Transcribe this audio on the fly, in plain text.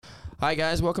Hi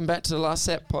guys, welcome back to the Last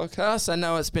Set podcast. I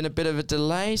know it's been a bit of a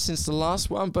delay since the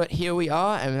last one, but here we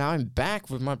are, and I'm back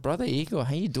with my brother Igor.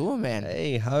 How you doing, man?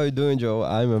 Hey, how you doing, Joe?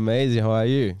 I'm amazing. How are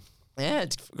you? Yeah,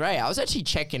 it's great. I was actually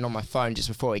checking on my phone just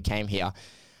before we came here,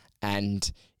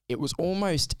 and it was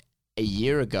almost a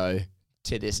year ago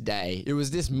to this day. It was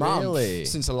this month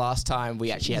since the last time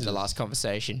we actually had the last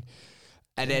conversation.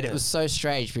 And then it was so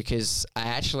strange because I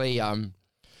actually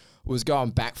was going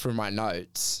back through my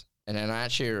notes, and then I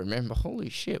actually remember, holy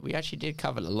shit, we actually did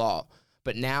cover a lot.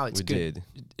 But now it's good.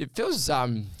 It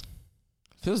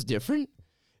feels different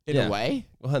in a way.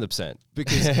 100%.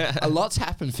 Because a lot's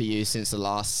happened for you since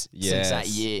since that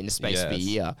year, in the space of a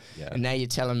year. Yeah. And now you're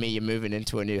telling me you're moving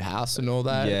into a new house and all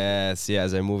that. Yes,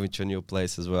 I'm moving to a new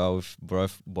place as well with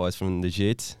boys from the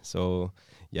JIT. So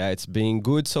yeah, it's been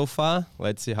good so far.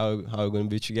 Let's see how we're going to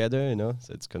be together, you know.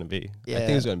 So it's going to be, I think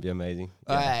it's going to be amazing.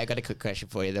 Yeah. All right, I got a quick question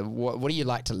for you. What do you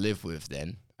like to live with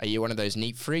then? Are you one of those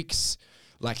neat freaks?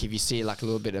 Like if you see like a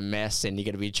little bit of mess and you're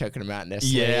going to be choking them out in their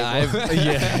sleep?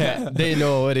 Yeah, they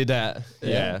know what it is.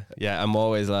 Yeah, I'm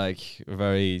always like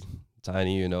very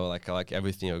tiny, you know, like I like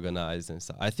everything organized and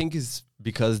stuff. I think it's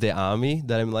because the army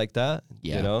that I'm like that,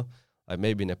 you know. Like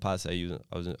maybe in the past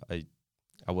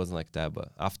I wasn't like that, but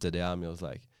after the army, I was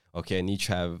like, okay,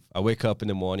 I wake up in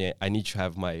the morning, I need to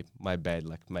have my bed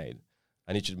like made.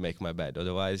 I need to make my bed.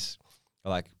 Otherwise,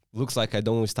 looks like I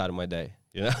don't start my day,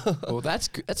 you know? Well, that's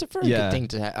good. That's a very good thing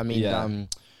to have. I mean,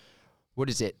 what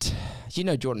is it? Do you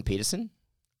know Jordan Peterson?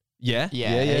 Yeah.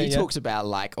 He talks about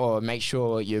like, make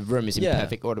sure your room is in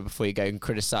perfect order before you go and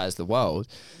criticize the world.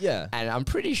 Yeah. And I'm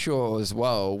pretty sure as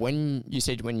well, when you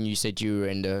said you were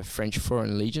in the French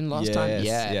Foreign Legion last time.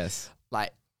 Yes.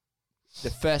 Like, the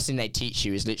first thing they teach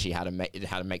you is literally how to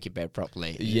make your bed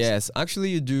properly. Yes, actually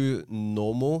you do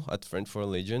normal at French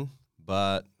Foreign Legion,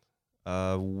 but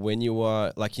when you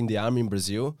are like in the army in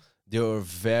Brazil, they were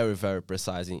very, very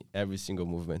precise in every single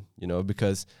movement, you know,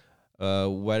 because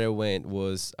where I went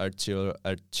was artillery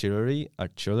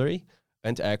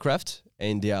and aircraft,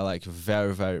 and they are like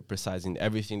very, very precise in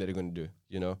everything that they're going to do,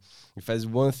 you know. If there's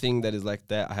one thing that is like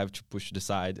that, I have to push the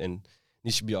side and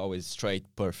it should be always straight,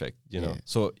 perfect, you know.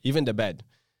 So even the bed,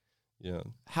 you know.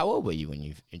 How old were you when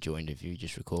you joined, if you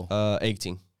just recall?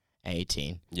 18.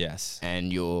 18. Yes.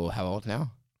 And you're how old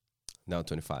now? Now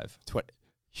 25.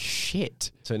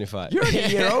 Shit. 25. You're only a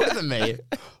year older than me.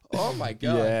 Oh my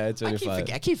God. Yeah,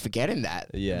 25. I keep forgetting that.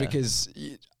 Yeah. Because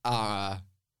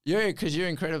you're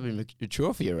incredibly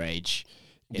mature for your age.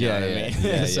 You know what I mean?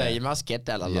 Yeah, so you must get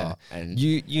that a lot. And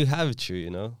you have to,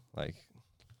 you know, like.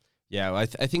 Yeah, I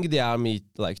think the army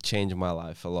like changed my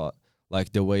life a lot,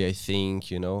 like the way I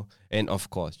think, you know, and of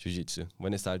course jiu-jitsu.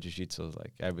 When I started jiu-jitsu,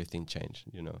 like everything changed,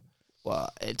 you know. Well,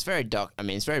 it's very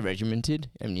it's very regimented.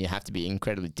 I mean, you have to be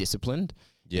incredibly disciplined.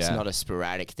 Yeah. It's not a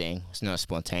sporadic thing. It's not a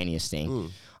spontaneous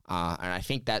thing. And I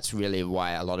think that's really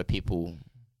why a lot of people.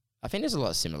 I think there's a lot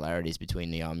of similarities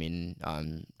between the army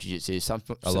and jiu-jitsu.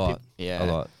 A lot.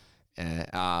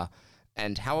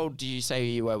 And how old do you say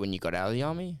you were when you got out of the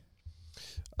army?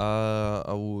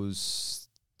 I was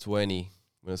 20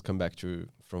 when I was come back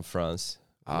from France.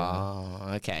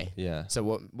 Oh, okay. Yeah. So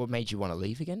what made you want to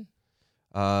leave again?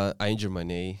 I injured my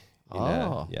knee. So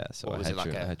I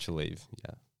had to leave.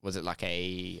 Yeah. Was it like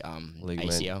a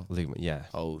ligament, ACL? Ligament, yeah.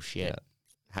 Oh shit. Yeah.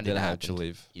 How did that happen? I had to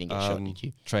leave. You didn't get shot, did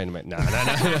you? Trainment. No.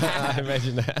 I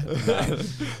imagine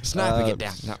that. Sniper, get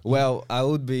down. No. Well, I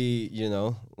would be, you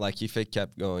know, like if I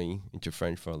kept going into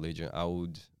French Foreign Legion,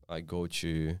 I go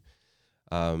to.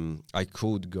 I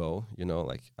could go, you know,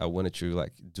 like I wanted to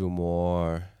like do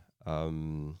more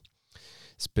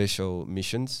special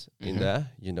missions in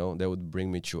there, you know, that would bring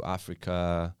me to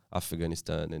Africa,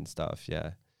 Afghanistan and stuff.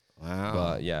 Yeah. Wow.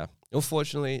 But yeah,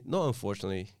 unfortunately,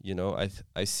 you know,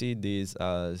 I see this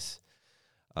as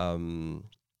a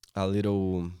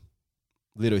little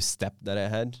step that I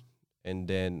had, and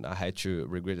then I had to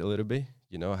regret a little bit,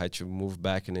 you know. I had to move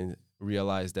back and then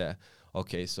realize that,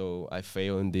 okay, so I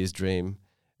failed in this dream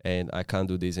and I can't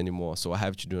do this anymore. So I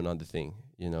have to do another thing,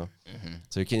 you know.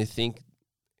 So you can think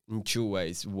in two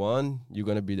ways. One, you're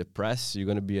going to be depressed. You're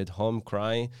going to be at home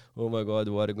crying. Oh my God,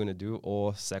 what are you going to do?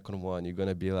 Or second one, you're going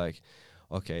to be like,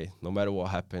 okay, no matter what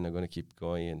happened, I'm going to keep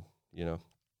going. And, you know,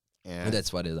 and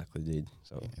that's what I exactly did.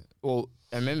 So, well,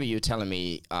 I remember you telling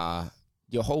me,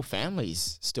 your whole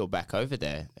family's still back over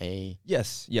there.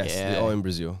 Yes, they're all in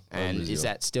Brazil. And is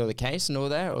that still the case and all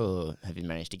that, or have you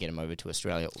managed to get them over to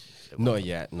Australia? Not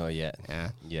yet.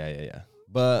 Yeah.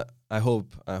 But I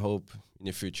hope in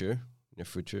the future,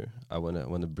 I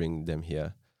wanna bring them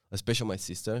here, especially my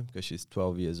sister, because she's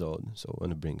 12 years old. So I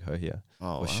wanna bring her here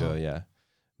for sure. Yeah,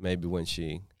 maybe when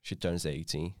she turns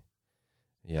 18,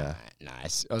 Yeah.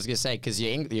 Nice. I was gonna say because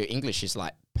your English is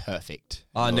like perfect.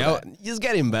 Oh no, it's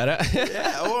getting better.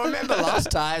 Yeah. Well, remember last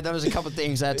time there was a couple of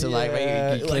things I had to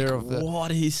make clear of.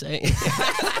 What are you saying?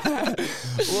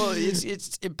 Well,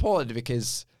 it's important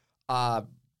because,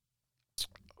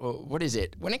 what is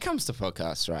it? When it comes to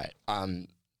podcasts, right?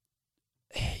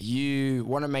 You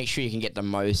want to make sure you can get the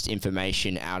most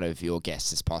information out of your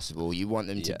guests as possible. You want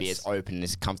them to be as open and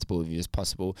as comfortable with you as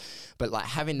possible. But like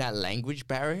having that language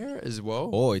barrier as well.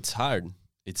 Oh, it's hard.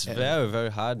 It's very,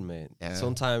 very hard, man. Yeah.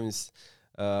 Sometimes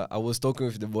I was talking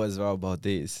with the boys as well about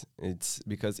this. It's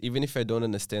because even if I don't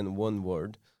understand one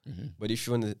word, but if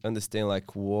you understand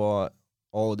like what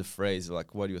all the phrase,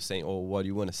 like what you're saying or what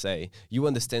you want to say, you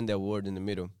understand that word in the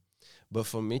middle. But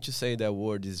for me to say that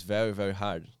word is very, very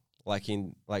hard.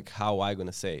 Like how I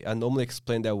gonna say. I normally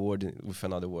explain that word with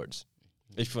another words.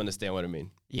 If you understand what I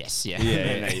mean. Yes. Yeah.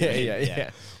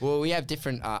 Yeah. Well, we have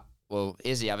different. Well,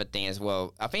 here's the other thing as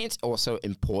well. I think it's also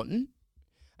important,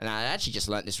 and I actually just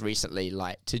learned this recently.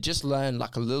 Like to just learn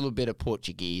like a little bit of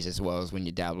Portuguese as well as when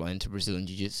you dabble into Brazilian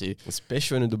Jiu-Jitsu.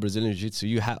 Especially when you do Brazilian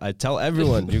Jiu-Jitsu, I tell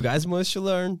everyone, you guys must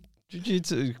learn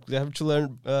Jiu-Jitsu. You have to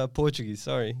learn Portuguese.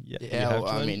 Sorry. Yeah. Well,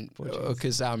 I mean,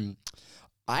 because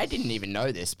I didn't even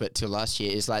know this, but till last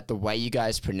year, is like the way you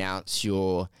guys pronounce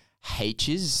your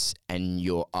H's and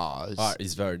your R's. R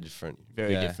is very different.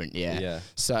 Very different, yeah.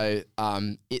 So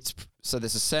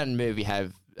there's a certain move we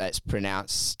have that's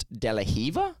pronounced De La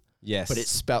Riva. Yes. But it's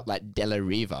spelt like De La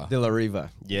Riva. De La Riva.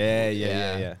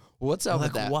 Yeah. What's up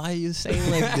with that? Why are you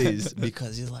saying like this?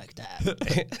 Because you like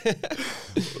that.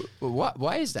 Well,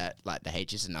 why is that like the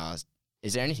H's and R's?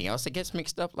 Is there anything else that gets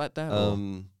mixed up like that?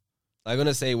 I'm going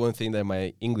to say one thing that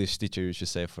my English teacher used to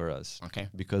say for us. Okay.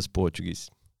 Because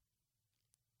Portuguese.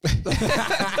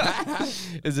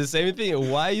 It's the same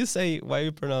thing. Why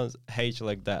you pronounce H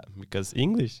like that? Because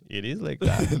English, it is like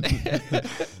that.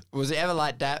 Was it ever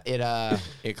like that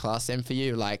in class then for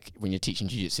you? Like when you're teaching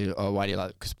jiu-jitsu, or why do you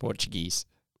like because Portuguese?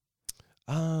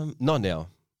 Not now.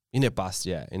 In the past,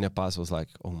 yeah. In the past was like,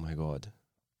 oh my God.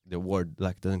 The word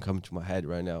like doesn't come to my head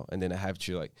right now. And then I have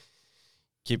to like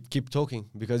keep talking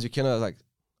because you cannot like,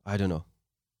 I don't know.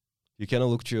 You cannot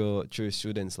look to your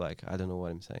students like, I don't know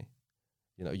what I'm saying.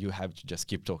 You know, you have to just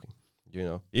keep talking, you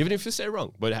know, even if you say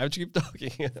wrong, but you have to keep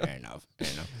talking. Fair enough. Yeah.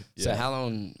 So how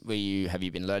long have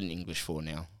you been learning English for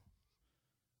now?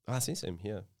 Since I'm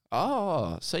here.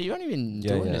 Oh, so you've only been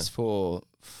doing this for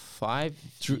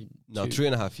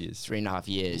 3.5 years. 3.5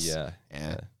 years. Yeah.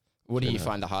 What do you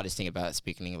find the hardest thing about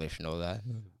speaking English and all that?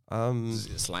 Is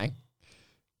it slang?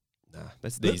 Nah,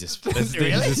 that's the easiest. That's the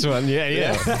easiest one.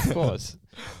 Yeah, of course.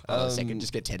 Second,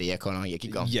 just get Teddy Aircon on. Yeah,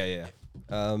 keep going. Yeah.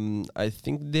 I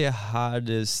think the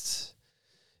hardest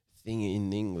thing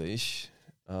in English,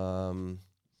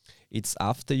 it's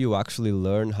after you actually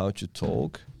learn how to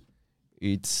talk.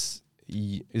 It's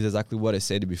exactly what I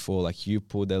said before. Like you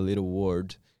put a little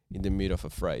word in the middle of a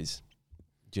phrase,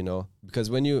 you know. Because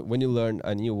when you learn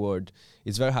a new word,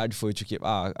 it's very hard for you to keep.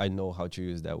 I know how to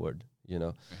use that word, you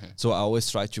know. So I always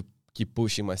try to keep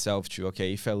pushing myself to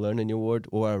if I learn a new word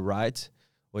or I write.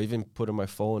 Or even put on my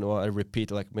phone, or I repeat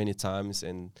like many times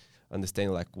and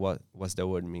understand like what's the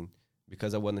word mean,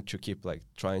 because I wanted to keep like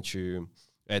trying to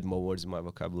add more words in my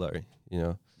vocabulary, you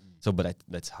know. So, but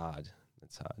that's hard.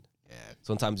 That's hard. Yeah.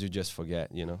 Sometimes you just forget,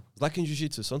 you know. Like in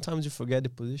jiu-jitsu, sometimes you forget the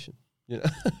position, you know.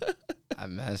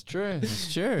 That's true.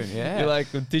 That's true. Yeah. You're like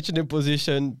teaching the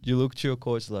position. You look to your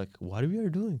coach like, what are we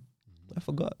doing? I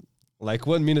forgot. Like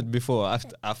 1 minute before,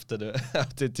 after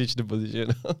teach the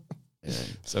position. Yeah.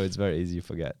 So it's very easy to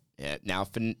forget. Yeah. Now,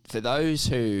 for those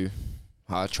who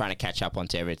are trying to catch up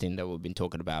onto everything that we've been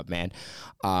talking about, man,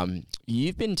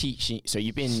 you've been teaching. So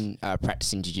you've been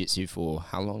practicing jiu-jitsu for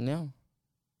how long now?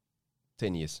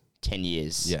 10 years. 10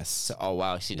 years. Yes. So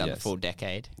so you've done the full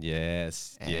decade.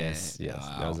 Yes. Wow.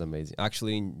 That was amazing.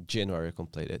 Actually, in January, I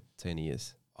completed 10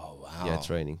 years. Oh wow. Yeah,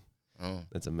 training. Oh,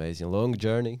 that's amazing. Long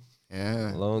journey.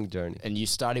 Yeah. Long journey. And you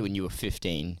started when you were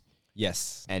 15.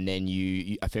 Yes. And then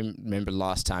I remember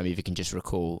last time, if you can just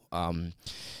recall,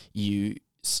 you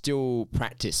still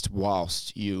practiced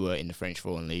whilst you were in the French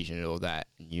Foreign Legion and all that.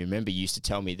 And you remember you used to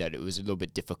tell me that it was a little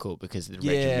bit difficult because of the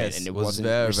regiment and it wasn't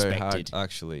very, respected. Very hard,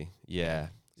 actually. Yeah.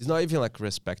 It's not even like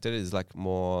respected. It's like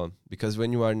more because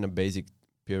when you are in a basic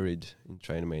period in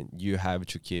training, you have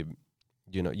to keep,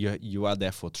 you know, you are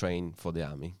there for train for the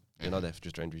army. You're not there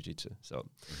to train jiu-jitsu. So,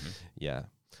 yeah.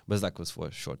 But that was for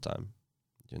a short time,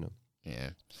 you know.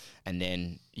 Yeah. And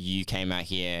then you came out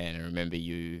here, and I remember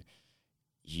you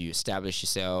established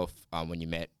yourself when you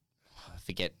met, I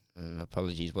forget,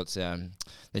 apologies, what's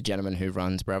the gentleman who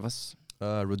runs Bravos?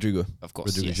 Rodrigo. Of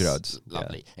course. Rodrigo Gerards.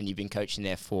 Lovely. Yeah. And you've been coaching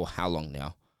there for how long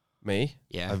now? Me?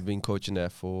 Yeah. I've been coaching there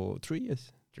for 3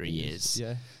 years. 3 years.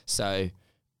 Yeah. So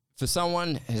for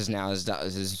someone has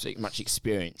as much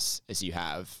experience as you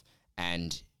have,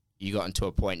 and you got into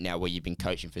a point now where you've been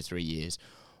coaching for 3 years,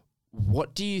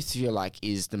 what do you feel like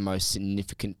is the most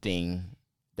significant thing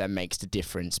that makes the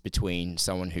difference between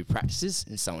someone who practices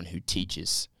and someone who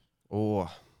teaches?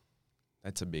 Oh,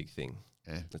 that's a big thing.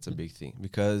 Yeah. That's a big thing,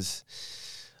 because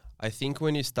I think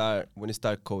when you start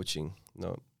coaching,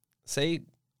 say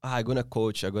I'm gonna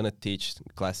coach, I'm gonna teach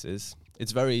classes.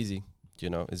 It's very easy,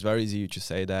 It's very easy to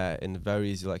say that, and very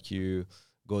easy like you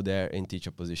go there and teach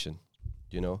a position,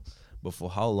 But for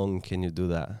how long can you do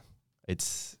that?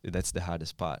 That's the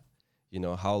hardest part,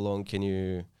 How long can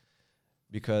you?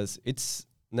 Because it's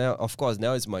now, of course,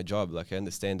 now it's my job. Like I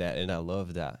understand that, and I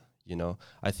love that.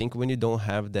 I think when you don't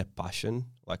have that passion,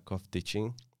 like of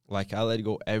teaching, like I let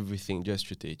go everything just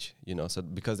to teach, So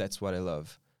because that's what I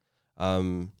love,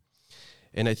 and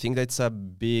I think that's a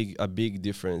big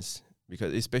difference,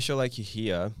 because especially like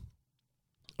here,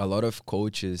 a lot of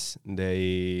coaches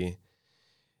they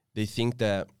think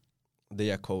that they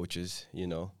are coaches,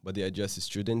 but they are just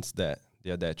students that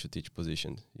they are there to teach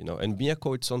positions, And being a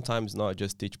coach sometimes not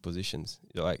just teach positions,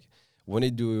 like. When I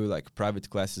do like private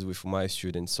classes with my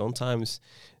students, sometimes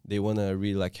they want to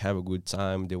really like have a good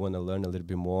time. They want to learn a little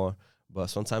bit more, but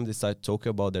sometimes they start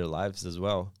talking about their lives as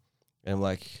well. And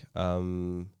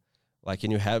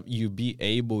can you be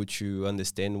able to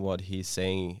understand what he's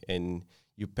saying, and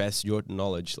you pass your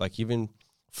knowledge, like even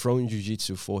from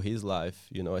jiu-jitsu for his life,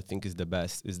 I think is the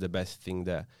best thing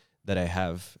that I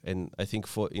have. And I think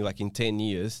in 10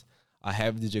 years, I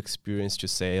have this experience to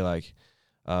say like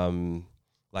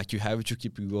you have to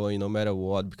keep going no matter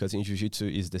what, because in jiu-jitsu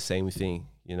is the same thing.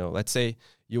 Let's say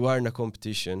you are in a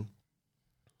competition,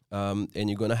 and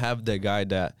you're going to have the guy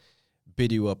that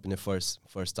beat you up in the first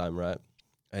time, right?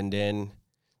 And then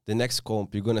the next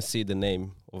comp, you're going to see the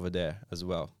name over there as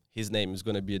well. His name is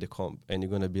going to be the comp, and you're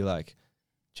going to be like,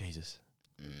 Jesus,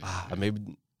 I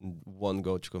maybe won't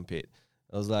go to compete.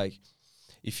 I was like,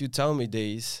 if you tell me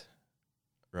this,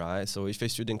 right? So if a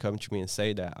student come to me and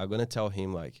say that, I'm going to tell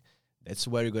him like, that's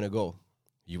where you're going to go.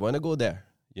 You want to go there,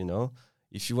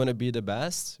 If you want to be the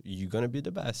best, you're going to be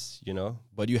the best,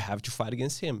 But you have to fight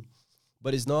against him.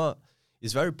 But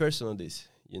it's very personal, this,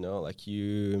 Like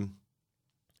you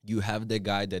have the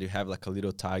guy that you have like a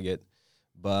little target.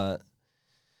 But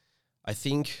I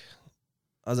think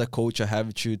as a coach, I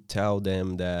have to tell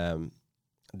them that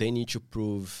they need to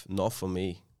prove not for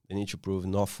me. They need to prove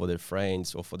not for their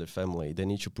friends or for their family. They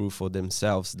need to prove for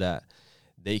themselves that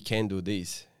they can do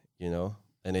this.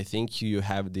 And I think you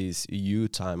have this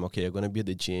time. Okay, I'm going to be at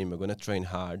the gym. I'm going to train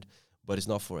hard, but it's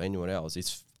not for anyone else.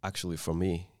 It's actually for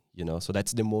me, So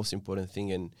that's the most important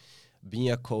thing. And being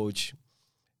a coach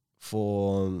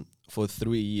for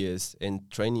 3 years and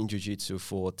training jiu-jitsu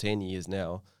for 10 years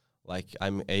now, like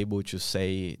I'm able to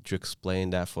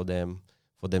explain that for them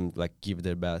like give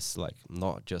their best, like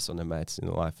not just on the mats,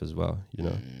 in life as well,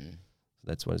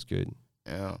 That's what's good.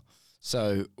 Yeah.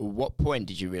 So what point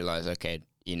did you realize, okay,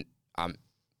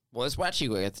 what's actually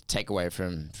going to take away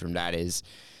from that is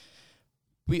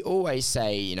we always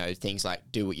say, things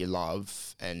like do what you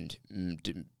love, and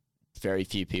very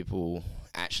few people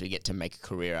actually get to make a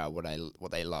career out of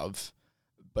what they love.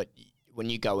 But when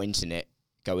you go into it,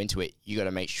 you got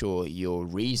to make sure your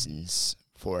reasons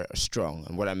for it are strong.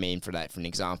 And what I mean for that, for an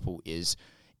example, is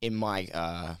in my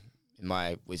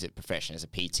profession as a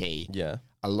PT. Yeah.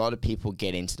 A lot of people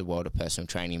get into the world of personal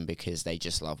training because they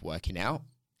just love working out.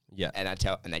 Yeah.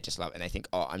 And they just love it, and they think,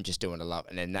 oh, I'm just doing what I love.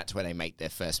 And then that's where they make their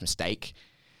first mistake.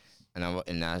 So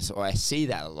I see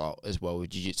that a lot as well with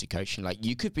jiu-jitsu coaching. Like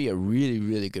you could be a really,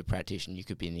 really good practitioner. You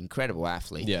could be an incredible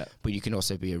athlete. Yeah. But you can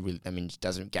also be it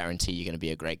doesn't guarantee you're going to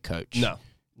be a great coach. No.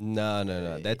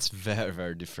 That's very,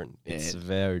 very different. It's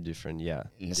very different. Yeah.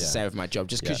 And it's the same with my job.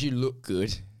 Just because you look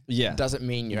good, doesn't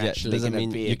mean you're actually going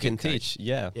to be. You can teach.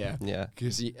 Yeah.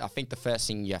 Because I think the first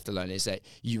thing you have to learn is that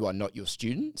you are not your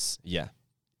students. Yeah.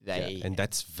 And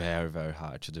that's very, very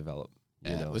hard to develop.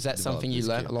 Was that something you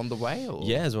learned along the way? Or?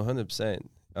 Yes,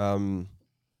 100%.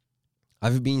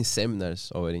 I've been in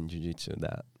seminars already in jiu-jitsu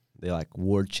that they're like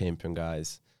world champion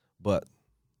guys, but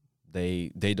they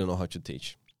don't know how to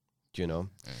teach.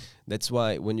 That's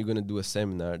why when you're gonna do a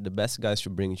seminar, the best guys to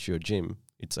bring to your gym,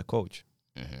 it's a coach.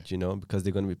 Because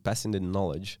they're gonna be passing the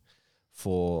knowledge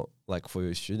for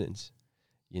your students.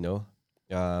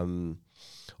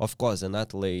 Of course, an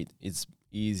athlete is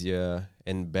easier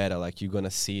and better. Like you're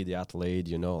gonna see the athlete,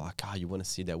 you want to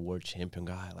see that world champion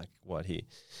guy, like what he.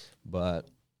 But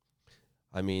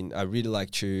I mean, I really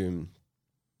like to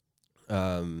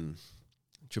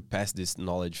pass this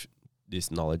knowledge this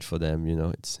knowledge for them. You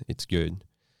know, it's good.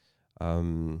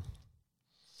 What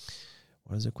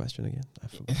was the question again? I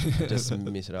forgot. I just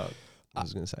missed it out. I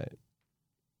was gonna say it.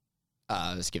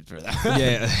 Skip through that.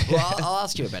 Yeah. Well, I'll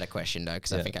ask you a better question though,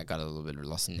 because I think I got a little bit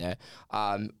lost in there.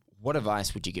 What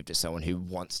advice would you give to someone who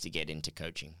wants to get into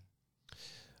coaching?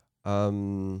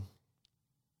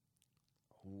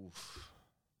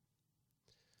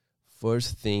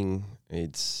 First thing,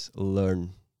 it's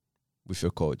learn with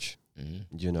your coach.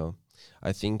 Mm-hmm. You know,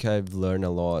 I think I've learned a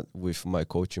lot with my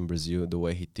coach in Brazil, the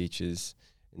way he teaches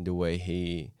and the way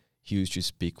he used to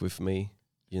speak with me,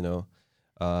 you know.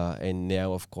 And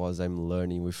now, of course, I'm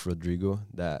learning with Rodrigo,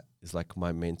 that is like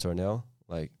my mentor now.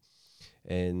 Like,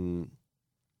 and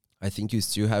I think you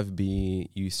still have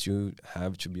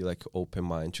to be like open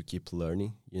mind to keep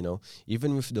learning, you know.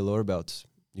 Even with the lower belts,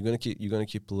 you're gonna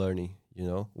keep learning, you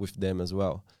know, with them as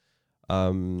well.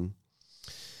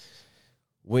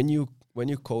 When you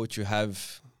coach,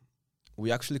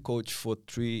 we actually coach for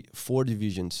 4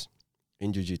 divisions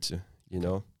in jiu-jitsu, you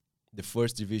know. The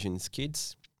first division is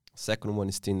kids, second one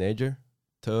is teenager,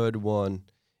 third one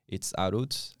it's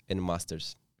adults and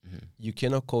masters. Mm-hmm. You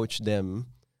cannot coach them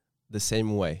the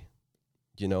same way,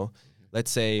 you know. Mm-hmm.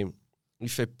 Let's say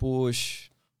if I push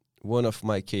one of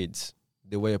my kids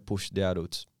the way I push the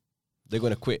adults, they're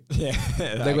gonna quit. Yeah,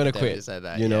 they're gonna quit.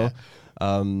 That, you know.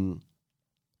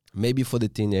 Maybe for the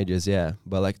teenagers, yeah.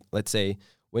 But like, let's say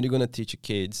when you're gonna teach your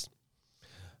kids,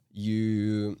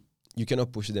 you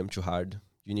cannot push them too hard.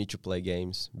 You need to play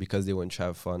games because they want to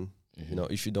have fun. Mm-hmm. You know,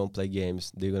 if you don't play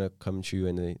games, they're gonna come to you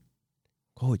and they,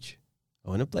 coach, I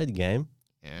want to play the game.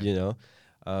 Yeah. You know,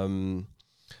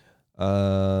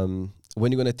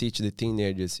 when you're gonna teach the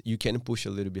teenagers, you can push a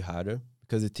little bit harder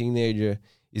because the teenager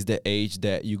is the age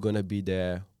that you're gonna be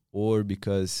there, or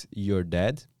because your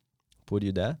dad put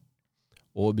you there,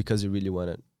 or because you really want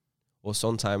it. Or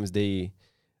sometimes they're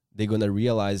gonna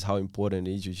realize how important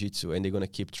it is jiu-jitsu and they're gonna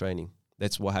keep training.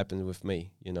 That's what happened with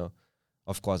me, you know.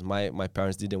 Of course, my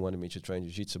parents didn't want me to train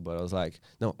jiu-jitsu, but I was like,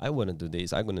 no, I want to do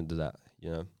this, I'm gonna do that,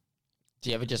 you know. Do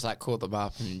you ever just like call them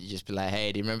up and you just be like,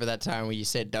 hey, do you remember that time when you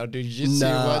said don't do jiu-jitsu?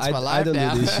 No, What's my life I don't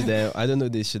now? do this to them. I don't do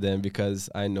this to them because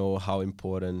I know how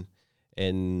important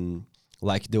and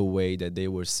like the way that they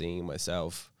were seeing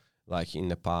myself like in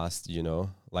the past, you know,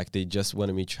 like they just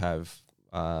wanted me to have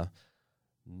a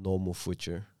normal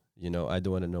future. You know, I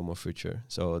don't want a normal future.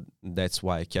 So that's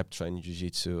why I kept training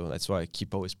jiu-jitsu. That's why I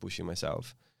keep always pushing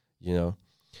myself, you know.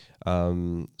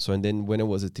 So and then when I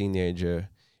was a teenager,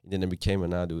 and then I became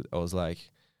an adult, I was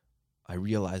like, I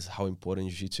realized how important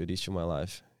jiu-jitsu is to my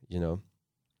life, you know.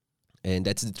 And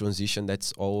that's the transition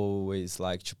that's always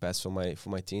like to pass for my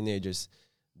teenagers,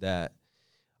 that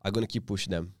I'm gonna keep pushing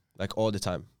them like all the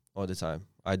time.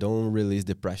 I don't release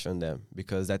the pressure on them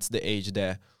because that's the age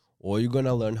that or you're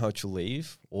gonna learn how to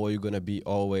live, or you're gonna be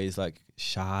always like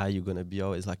shy. You're gonna be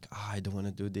always like, I don't want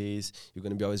to do this. You're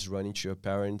gonna be always running to your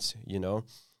parents, you know,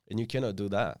 and you cannot do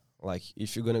that. Like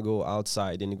if you're gonna go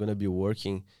outside and you're gonna be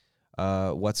working,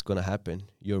 what's gonna happen?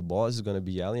 Your boss is gonna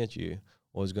be yelling at you,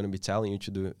 or is gonna be telling you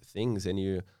to do things, and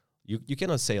you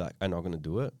cannot say like, I'm not gonna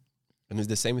do it. And it's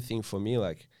the same thing for me.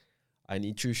 Like I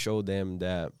need to show them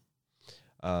that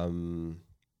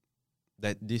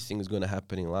that this thing is going to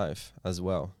happen in life as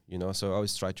well, you know. So I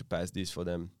always try to pass this for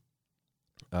them.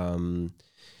 And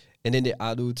then the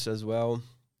adults as well.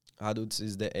 Adults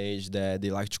is the age that they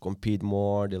like to compete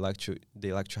more. They like to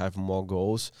have more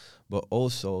goals, but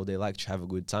also they like to have a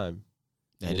good time.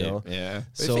 They you do, know? yeah.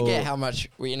 So we forget how much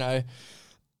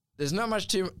there's not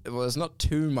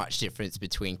too much difference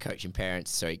between coaching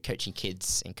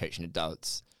kids and coaching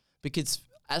adults, because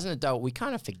as an adult we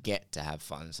kind of forget to have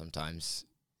fun sometimes.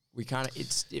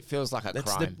 It feels like a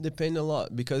crime. Depend a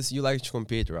lot because you like to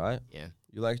compete, right? Yeah.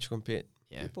 You like to compete.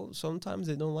 Yeah. People sometimes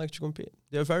they don't like to compete.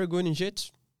 They're very good in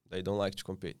jiu-jitsu. They don't like to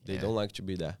compete. They don't like to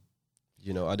be there,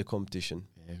 you know, at the competition.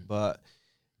 Yeah. But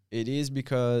it is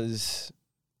because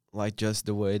like just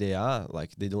the way they are,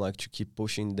 like they don't like to keep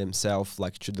pushing themselves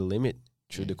like to the limit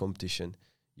through the competition,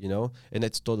 you know, and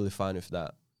that's totally fine with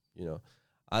that, you know.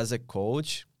 As a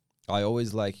coach, I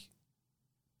always like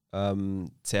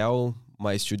tell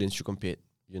my students to compete,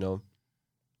 you know,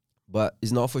 but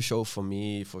it's not for show for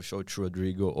me, for show to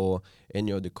Rodrigo or any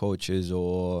of the coaches,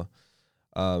 or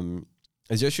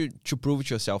it's just to prove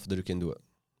to yourself that you can do it,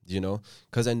 you know,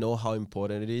 because I know how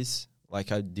important it is.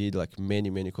 Like I did like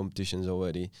many competitions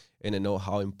already, and I know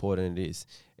how important it is.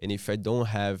 And if I don't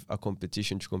have a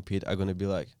competition to compete, I'm gonna be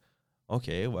like,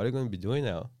 okay, what are you gonna be doing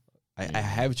now? I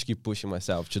have to keep pushing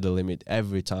myself to the limit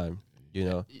every time. You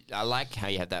know, I like how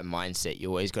you have that mindset. You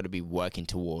always got to be working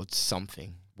towards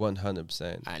something.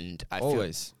 100%. And I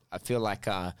feel like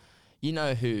You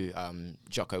know who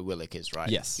Jocko Willink is, right?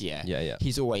 Yes. Yeah.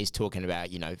 He's always talking about,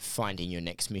 finding your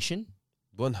next mission.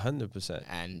 100%.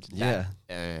 And that,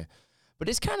 but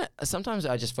it's kind of, sometimes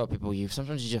I just felt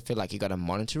sometimes you just feel like you got to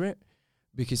monitor it,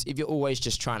 because if you're always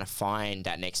just trying to find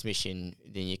that next mission,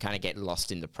 then you kind of get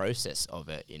lost in the process of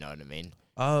it. You know what I mean?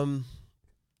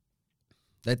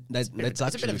 That's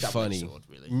actually funny. Sword,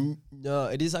 really. No,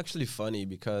 it is actually funny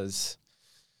because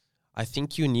I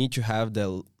think you need to have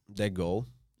that goal,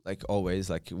 like always,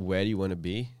 like where you want to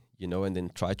be, and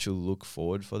then try to look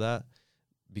forward for that.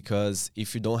 Because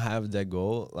if you don't have that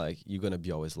goal, like you're gonna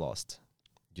be always lost,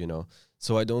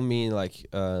 So I don't mean like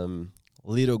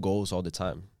little goals all the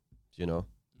time,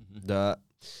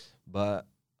 But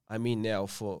I mean now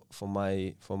for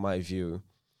my view,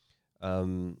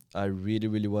 I really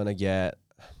really want to get.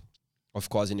 Of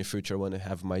course, in the future, I want to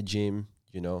have my gym.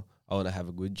 I want to have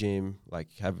a good gym, like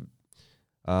have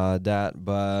that.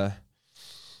 But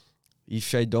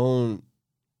if I don't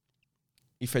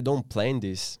plan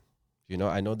this,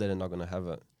 I know that I'm not gonna have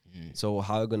it. So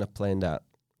how am I gonna plan that?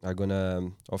 I'm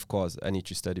gonna, of course, I need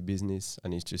to study business. I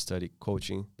need to study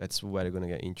coaching. That's what I'm gonna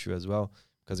get into as well,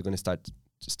 because I'm gonna start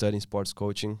studying sports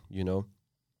coaching.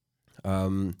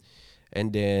 And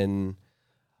then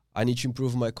I need to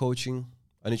improve my coaching.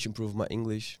 I need to improve my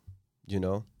English.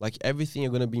 Like everything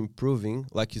I'm gonna be improving,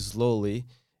 like slowly,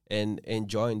 and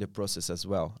enjoying the process as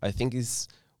well. I think it's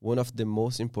one of the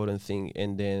most important thing,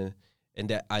 and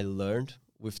that I learned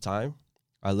with time.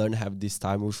 I learned to have this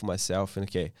time with myself, and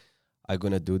okay, I'm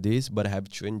gonna do this, but I have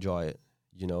to enjoy it,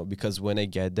 because when I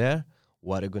get there,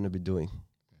 what I'm gonna be doing,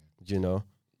 Do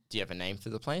you have a name for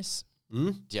the place?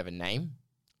 Do you have a name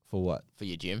for what? For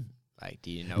your gym? Like,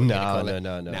 do you know? No. I was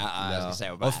gonna say,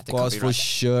 of course, for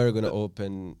sure, gonna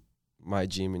open my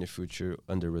gym in the future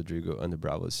under Rodrigo, under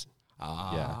Bravos.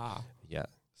 Yeah.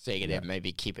 So you're gonna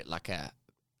maybe keep it like a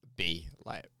B,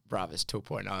 like Bravos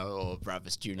 2.0 or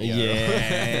Bravos Junior.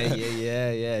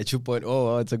 Yeah. 2.0.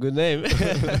 Oh, it's a good name.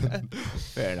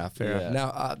 Fair enough.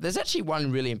 Now, there's actually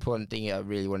one really important thing I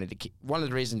really wanted to one of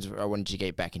the reasons I wanted to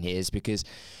get back in here is because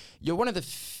you're one of the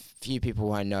few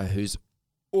people I know who's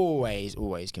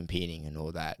always competing and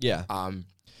all that. Yeah.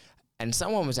 And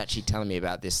someone was actually telling me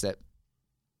about this, that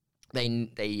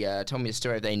they told me a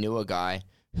story. They knew a guy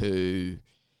who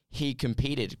he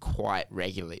competed quite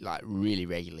regularly, like really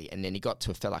regularly, and then he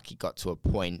felt like he got to a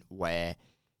point where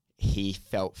he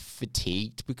felt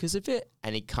fatigued because of it,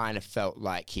 and he kind of felt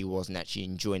like he wasn't actually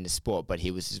enjoying the sport, but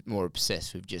he was more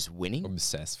obsessed with just winning.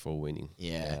 Obsessed for winning.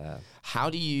 Yeah. How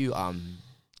do you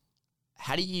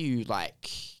like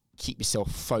keep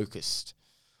yourself focused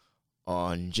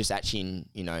on just actually,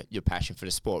 your passion for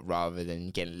the sport rather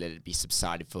than let it be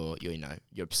subsided for your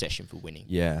obsession for winning?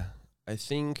 Yeah. I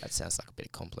think that sounds like a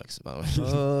bit complex.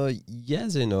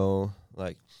 Yes,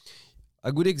 like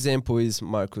a good example is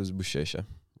Marcus Buchecha,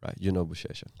 right?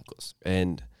 Buchecha, of course.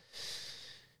 And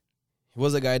he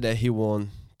was a guy that he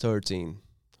won 13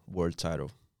 world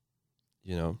title.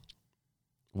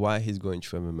 Why he's going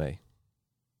to MMA?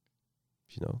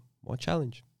 More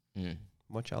challenge.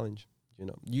 More challenge.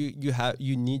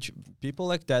 You need people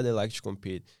like that. They like to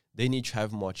compete. They need to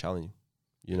have more challenge.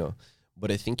 But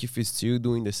I think if you're still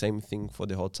doing the same thing for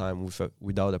the whole time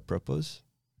without a purpose,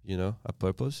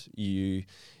 you're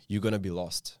gonna be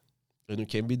lost. And you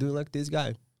can't be doing like this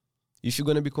guy. If you're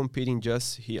gonna be competing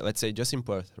just here, let's say just in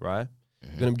Perth, right?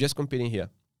 You're gonna be just competing here.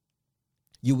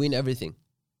 You win everything,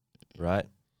 right?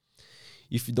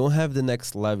 If you don't have the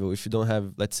next level, if you don't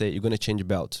have, let's say you're gonna change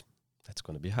belt, that's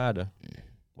gonna be harder.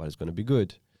 What is gonna be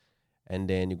good? And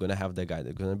then you're gonna have the guy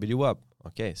that's gonna beat you up.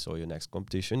 Okay, so your next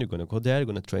competition, you're gonna go there, you're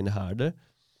gonna train harder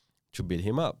to beat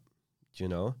him up,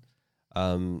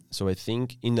 So I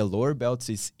think in the lower belts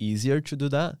it's easier to do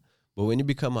that, but when you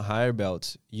become a higher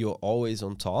belt, you're always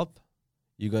on top.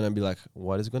 You're gonna be like,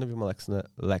 what is gonna be my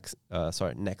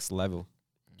next level?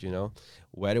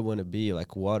 Where do I want to be?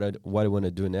 Like what I want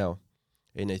to do now?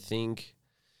 And I think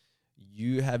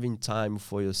you having time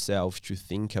for yourself to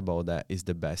think about that is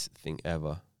the best thing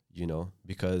ever.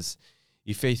 Because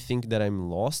if I think that I'm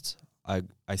lost, I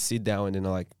sit down and then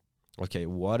I'm like, okay,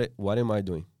 what am I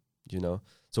doing?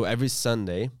 So every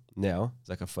Sunday now, it's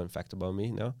like a fun fact about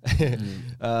me now.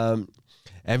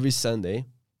 Every Sunday,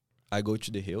 I go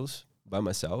to the hills by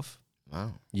myself.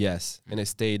 Wow. Yes, and I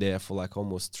stay there for like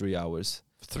almost 3 hours.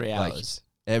 3 hours?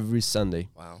 Every Sunday.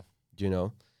 Wow.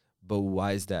 But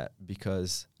why is that?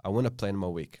 Because I want to plan my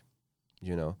week.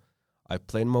 I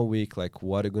plan my week, like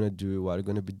what I'm going to do, what I'm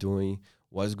going to be doing,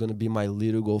 what's going to be my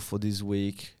little goal for this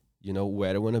week,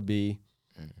 where I want to be.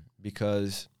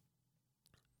 Because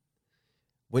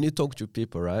when you talk to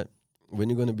people, right, when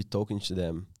you're going to be talking to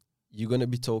them, you're going to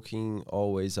be talking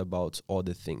always about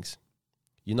other things.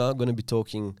 You're not going to be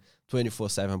talking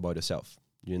 24/7 about yourself,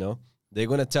 you know? They're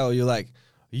going to tell you like,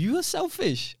 you are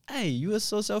selfish. Hey, you are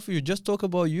so selfish. You just talk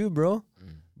about you, bro.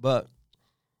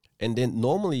 And then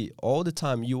normally all the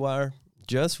time you are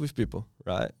just with people,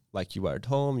 right? Like you are at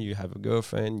home, you have a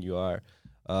girlfriend, you're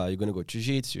going to go to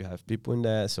jiu-jitsu, you have people in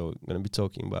there, so you're going to be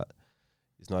talking, but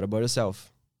it's not about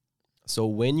yourself. So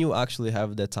when you actually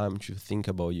have that time to think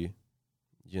about you,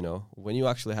 you know, when you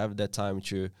actually have that time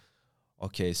to,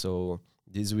 okay, so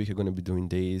this week you're going to be doing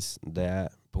this,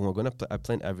 that, but we're going to I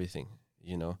plan everything,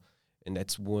 you know, and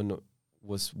that's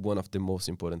was one of the most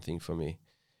important things for me.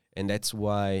 And that's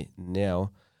why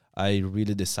now I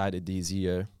really decided this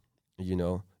year, you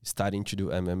know, starting to do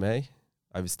MMA.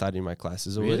 I've started my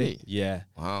classes already. Really? Yeah.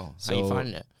 Wow. So, how you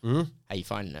finding it? Hmm? How you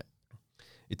finding it?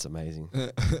 It's amazing.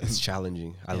 It's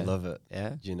challenging. I love it.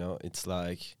 Yeah. You know, it's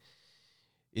like,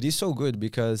 it is so good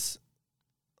because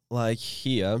like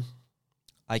here,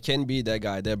 I can be that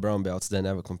guy, that brown belts that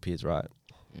never compete, right?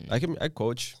 I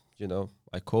coach, you know,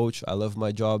 I love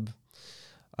my job.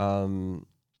 But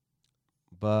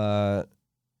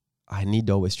I need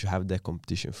always to have that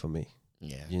competition for me.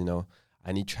 Yeah. You know,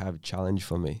 I need to have a challenge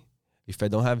for me. If I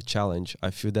don't have a challenge,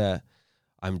 I feel that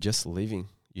I'm just living,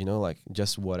 you know, like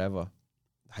just whatever.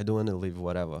 I don't want to live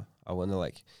whatever. I want to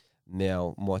like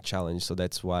nail more challenge. So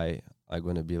that's why I'm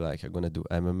going to be like, I'm going to do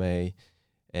MMA,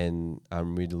 and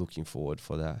I'm really looking forward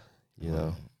for that, you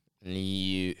know.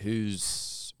 And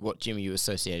what gym are you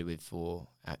associated with for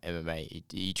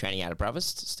MMA? Are you training out of Brothers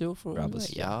still for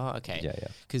Brothers, MMA? Yeah, okay. Yeah.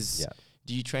 Because Yeah.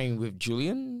 do you train with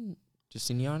Julian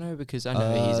Justiniano? Because I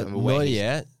know he's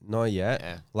away. Not yet.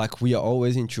 Yeah. Like we are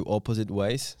always in two opposite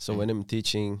ways. So when I'm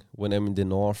teaching, when I'm in the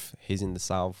north, he's in the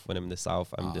south. When I'm in the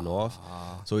south, I'm in the north.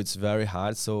 So it's very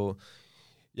hard. So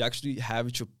you actually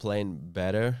have to plan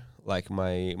better, like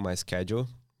my schedule,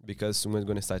 because soon I'm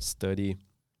going to start study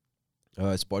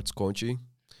sports coaching.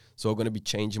 So I'm going to be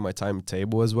changing my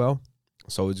timetable as well.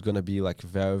 So it's going to be like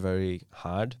very, very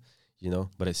hard, you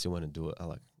know, but I still want to do it. I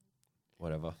like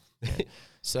whatever.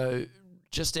 So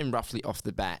just in roughly off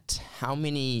the bat, how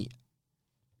many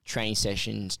training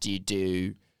sessions do you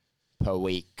do per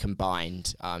week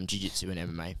combined, jiu-jitsu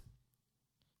and MMA?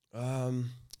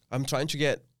 I'm trying to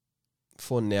get,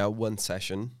 for now, one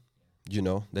session. You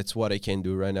know, that's what I can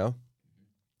do right now.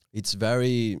 It's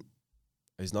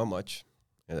not much.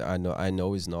 I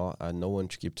know it's not. I don't want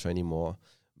to keep training more.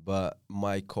 But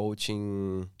my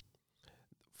coaching,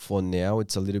 for now,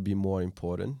 it's a little bit more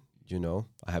important. You know,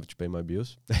 I have to pay my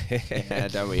bills. Yeah,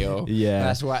 don't we all? Yeah,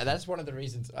 that's one of the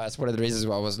reasons. That's one of the reasons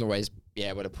why I wasn't always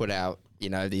able to put out, you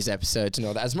know, these episodes and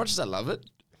all that. As much as I love it,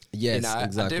 yes, you know,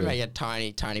 exactly. I do make a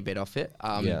tiny bit off it.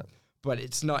 But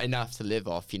it's not enough to live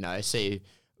off, you know. So,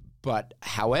 but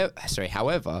however,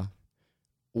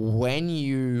 when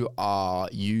you are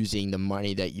using the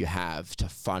money that you have to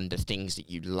fund the things that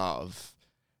you love,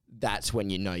 that's when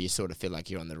you know you sort of feel like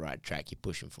you're on the right track. You're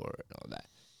pushing for it and all that.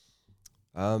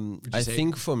 I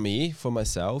think for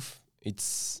myself,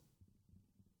 it's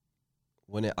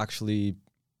when I actually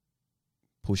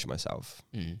push myself,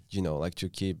 you know, like to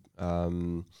keep,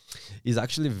 it's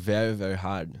actually very, very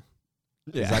hard.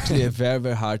 Yeah. It's actually very,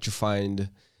 very hard to find.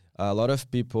 A lot of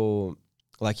people,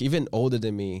 like even older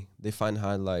than me, they find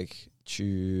hard like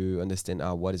to understand,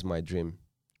 what is my dream?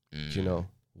 You know,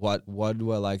 what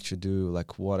do I like to do?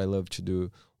 Like what I love to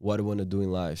do, what I want to do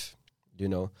in life, you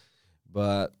know?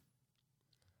 But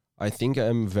I think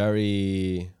I'm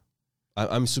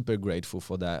super grateful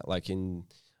for that. Like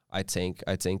I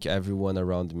thank everyone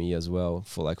around me as well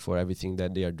for everything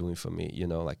that they are doing for me. You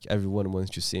know, like everyone wants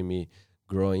to see me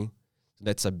growing.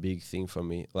 That's a big thing for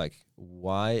me. Like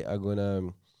why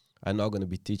I'm not gonna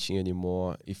be teaching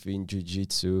anymore if in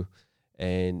jiu-jitsu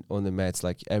and on the mats,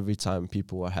 like every time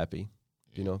people are happy.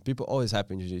 You know, people always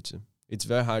happy in jiu-jitsu. It's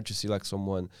very hard to see like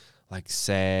someone like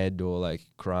sad or like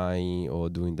crying or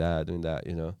doing that,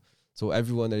 you know. So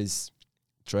everyone that is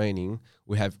training,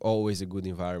 we have always a good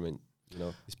environment, you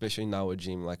know, especially in our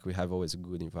gym, like we have always a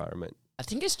good environment. I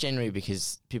think it's generally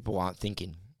because people aren't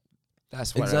thinking.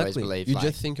 That's what exactly. I always believe. You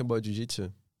just think about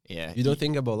jiu-jitsu. Yeah. You don't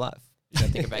think about life. You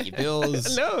don't think about your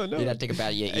bills. No. You don't think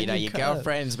about your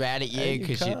girlfriend's mad at you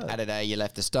because I don't know, you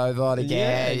left the stove on Yeah,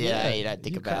 again. yeah. You don't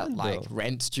think about like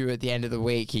rent's due at the end of the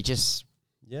week. You just,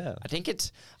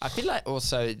 I feel like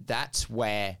also that's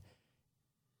where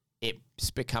it's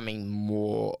becoming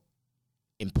more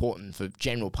important for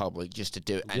general public just to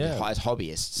do and as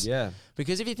hobbyists. Yeah.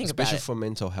 Because if you think especially about for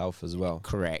mental health as well.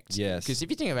 Correct. Yes. Because if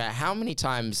you think about how many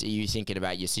times are you thinking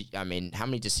about how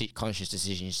many conscious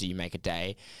decisions do you make a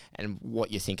day, and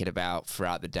what you're thinking about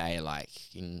throughout the day, like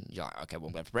you're like, okay, well,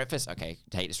 I'm going for breakfast, okay,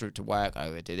 take this route to work, I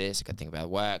gotta do this, I gotta think about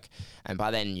work, and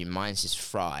by then your mind's just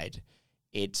fried.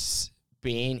 It's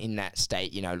being in that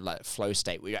state, like flow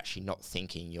state, where you're actually not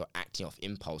thinking, you're acting off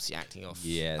impulse, you're acting off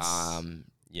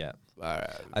yeah.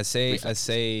 I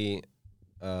say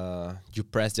you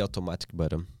press the automatic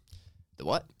button. The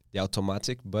what? The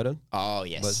automatic button. Oh,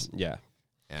 yes. But yeah.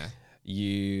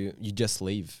 You just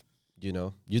leave, you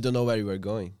don't know where you are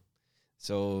going.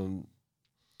 So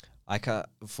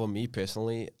for me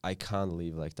personally, I can't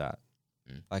leave like that.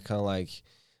 I can't like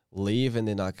leave and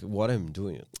then like, what I'm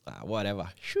doing, whatever,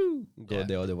 go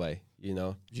the other way,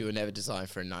 You were never designed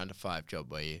for a 9-to-5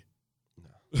 job, were you? No.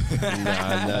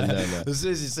 As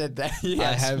soon as you said that,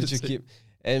 I have to keep.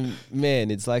 And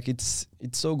man, it's like it's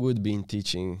so good being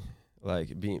teaching.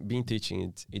 Like being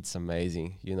teaching, it's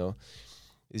amazing.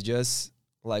 It's just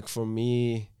like for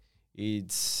me,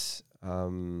 it's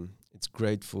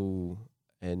grateful,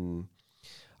 and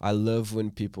I love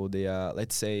when people they are.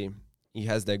 Let's say he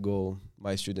has that goal.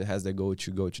 My student has that goal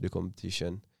to go to the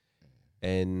competition,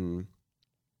 and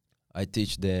I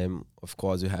teach them. Of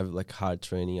course, we have like hard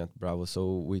training at Bravo,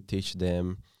 so we teach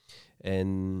them,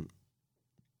 and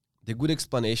the good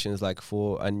explanation is like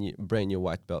for a brand new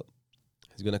white belt.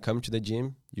 He's gonna come to the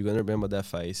gym. You're gonna remember that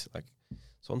face. Like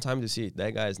sometimes you see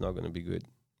that guy is not gonna be good,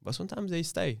 but sometimes they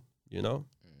stay.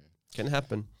 Can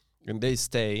happen, and they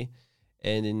stay,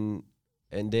 and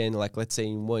then like let's say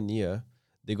in 1 year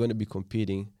they're gonna be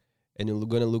competing, and you're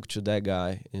gonna look to that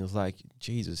guy and it's like,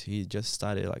 Jesus, he just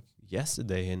started like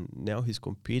yesterday and now he's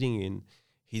competing and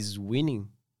he's winning.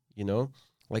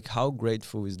 Like how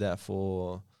grateful is that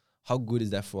for? How good is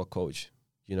that for a coach?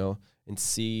 And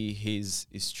see his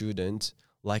student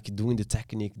like doing the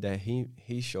technique that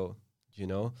he showed.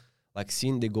 Like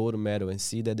seeing the gold medal and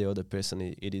see that the other person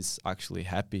it is actually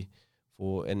happy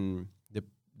for, and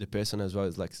the person as well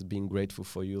is like being grateful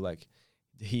for you. Like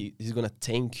he's gonna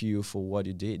thank you for what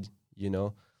you did.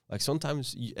 Like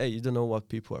sometimes you don't know what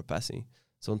people are passing.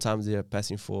 Sometimes they are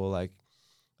passing for like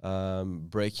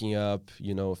breaking up,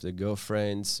 with their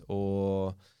girlfriends,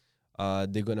 or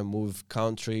they're gonna move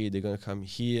country, they're gonna come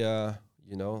here,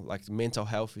 like mental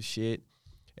health shit,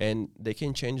 and they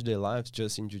can change their lives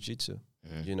just in jiu-jitsu,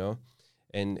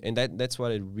 and that's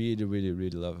what I really, really,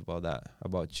 really love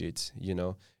about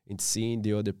jiu-jitsu, and seeing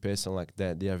the other person like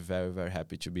that, they are very, very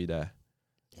happy to be there,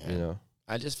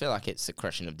 I just feel like it's the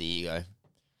crushing of the ego.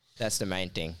 That's the main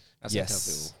thing. That's what I tell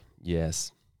people.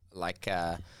 Yes. Like,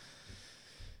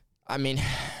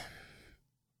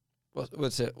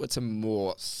 what's a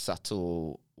more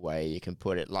subtle way you can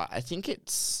put it? Like, I think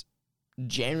it's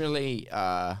generally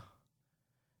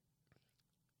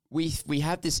we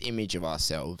have this image of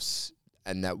ourselves,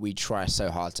 and that we try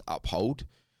so hard to uphold.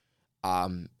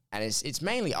 And it's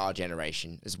mainly our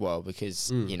generation as well,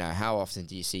 because how often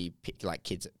do you see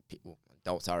kids,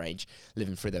 adults our age,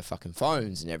 living through their fucking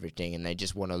phones and everything, and they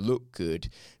just want to look good.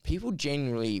 People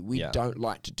generally, we don't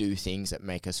like to do things that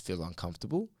make us feel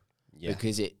uncomfortable.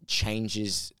 Because it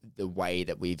changes the way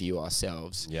that we view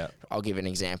ourselves. I'll give an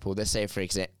example. Let's say, for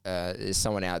example, there's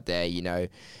someone out there,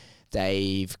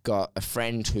 they've got a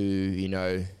friend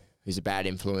who, who's a bad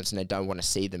influence, and they don't want to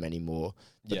see them anymore.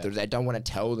 But they don't want to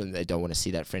tell them they don't want to see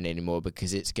that friend anymore,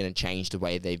 because it's going to change the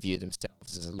way they view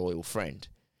themselves as a loyal friend.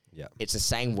 It's the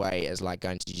same way as like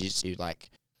going to jiu-jitsu. Like,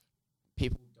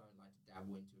 people don't like to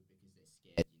dabble into it because they're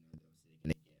scared, they're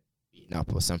going to get beaten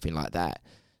up or something like that.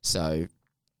 So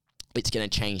it's going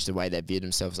to change the way they view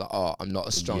themselves. Like, oh, I'm not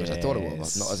as strong as I thought I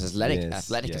was. I'm not as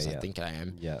athletic as I think I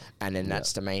am. And then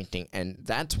that's the main thing. And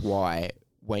that's why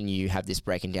when you have this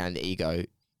breaking down the ego,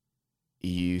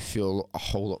 you feel a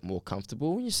whole lot more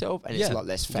comfortable in yourself, and it's a lot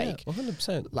less fake.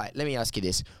 100%. Like, let me ask you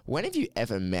this. When have you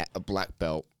ever met a black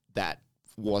belt that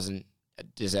wasn't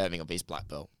deserving of his black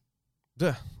belt?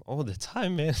 All the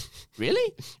time, man.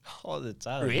 Really? All the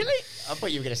time. Really? I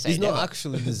thought you were going to say he's not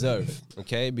actually deserved,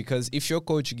 okay? Because if your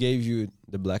coach gave you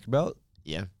the black belt,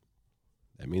 that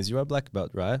means you're a black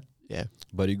belt, right? Yeah.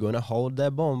 But you're going to hold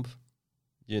that bomb,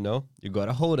 you got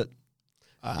to hold it.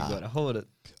 You got to hold it.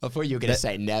 I thought you were going to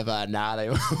say never. Nah, they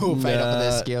all paid up for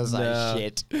their skills. Like,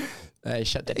 shit.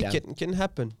 Shut that down. It can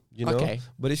happen, know? Okay.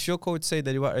 But if your coach say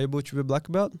that you are able to be a black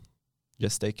belt,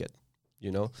 just take it,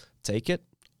 Take it.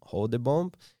 Hold the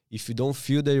bomb. If you don't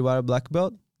feel that you are a black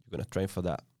belt, you're going to train for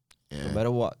that. No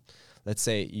matter what. Let's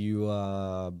say you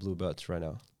are blue belt right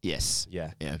now. Yes.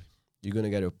 Yeah. You're going to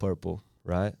get a purple,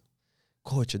 right?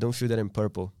 coach, I don't feel that I'm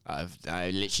purple. I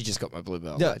literally just got my blue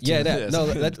belt. No,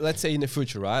 let's say in the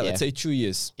future, right? Let's say 2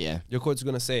 years. Yeah. Your coach is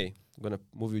going to say, I'm going to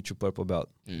move you to purple belt,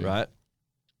 right?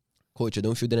 Coach, I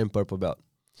don't feel that I'm purple belt.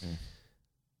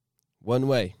 One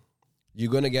way,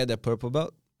 you're going to get that purple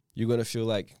belt. You're going to feel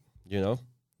like,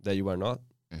 that you are not.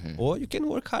 Or you can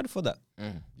work hard for that.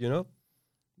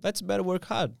 That's better work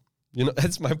hard.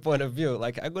 That's my point of view.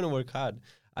 Like, I'm going to work hard.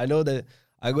 I know that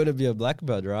I'm going to be a black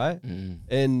belt, right?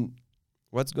 And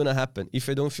what's going to happen? If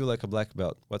I don't feel like a black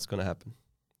belt, what's going to happen?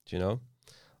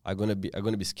 I'm going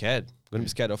to be scared. I'm going to be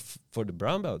scared for the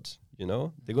brown belts, They're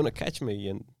going to catch me,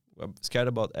 and I'm scared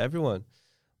about everyone.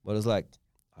 But it's like,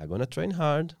 I'm going to train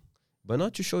hard, but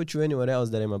not to show to anyone else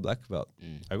that I'm a black belt.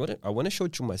 I want to show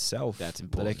to myself that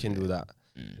I can do that,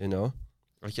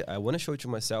 I want to show to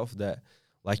myself that,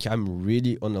 like, I'm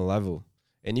really on a level.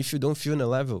 And if you don't feel on a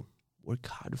level, work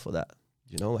hard for that,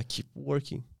 keep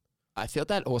working. I feel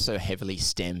that also heavily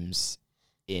stems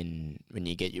in when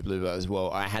you get your blue belt as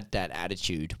well. I had that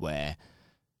attitude where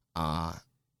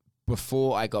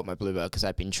before I got my blue belt, because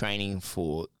I've been training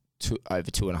for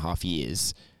over 2.5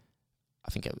 years.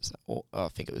 I think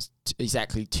it was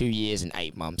exactly 2 years and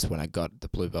 8 months when I got the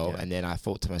blue belt. And then I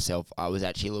thought to myself, I was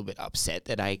actually a little bit upset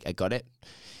that I got it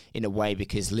in a way,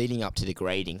 because leading up to the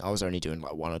grading, I was only doing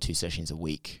like 1 or 2 sessions a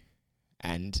week.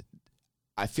 And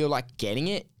I feel like getting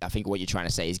it, I think what you're trying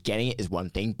to say is getting it is one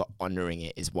thing, but honoring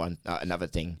it is another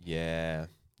thing. Yeah.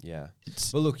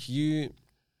 But look, you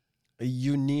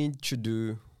need to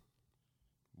do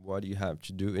what you have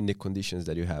to do in the conditions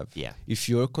that you have. Yeah. If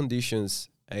your conditions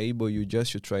able you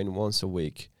just to train once a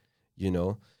week,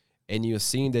 and you're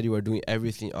seeing that you are doing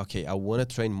everything, okay, I want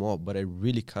to train more, but I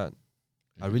really can't.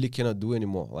 I really cannot do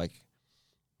anymore. Like,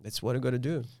 that's what I got to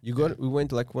do. We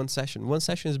went like one session. One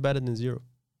session is better than 0,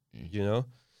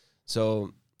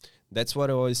 So that's what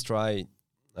I always try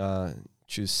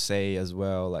to say as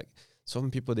well. Like, some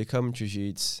people, they come to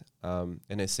jiu-jitsu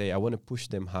and I say, I want to push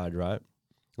them hard, right?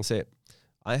 I say,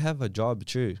 I have a job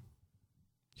too.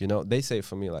 They say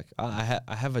for me, like, I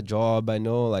have a job. I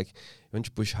know, like, you want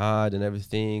to push hard and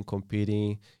everything,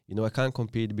 competing. I can't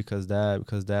compete because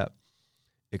that.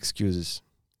 Excuses.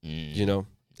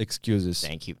 Excuses.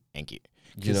 Thank you.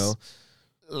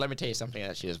 Let me tell you something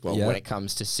actually as well. When it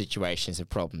comes to situations and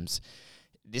problems,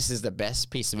 this is the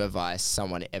best piece of advice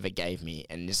someone ever gave me,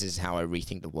 and this is how I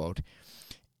rethink the world.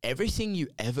 Everything you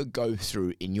ever go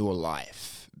through in your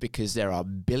life, because there are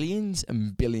billions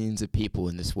and billions of people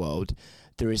in this world,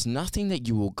 there is nothing that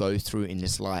you will go through in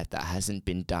this life that hasn't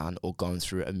been done or gone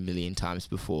through a million times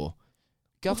before.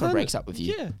 Girlfriend breaks up with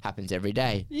you. Happens every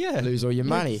day. Lose all your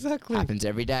money. Exactly. Happens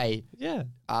every day.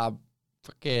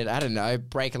 Fucking, I don't know,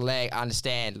 break a leg. I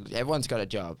understand. Everyone's got a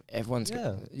job. Everyone's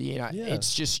got,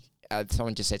 it's just,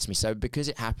 someone just said to me, so because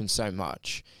it happens so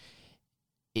much,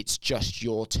 it's just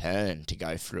your turn to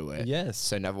go through it. Yes.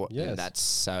 So that's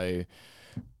so...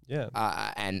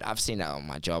 and I've seen that on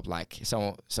my job. Like,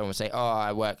 someone will say, oh,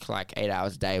 I work like 8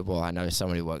 hours a day. Well, I know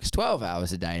someone who works 12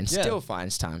 hours a day and still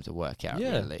finds time to work out,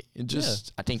 really.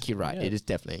 I think you're right. It is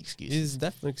definitely excuses. It is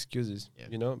definitely excuses,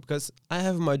 because I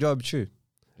have my job too.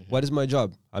 What is my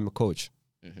job? I'm a coach.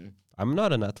 I'm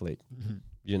not an athlete,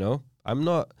 I'm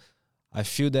not. I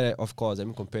feel that, of course, I'm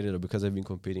a competitor because I've been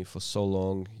competing for so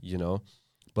long,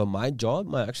 But my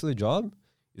actual job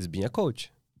is being a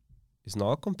coach. It's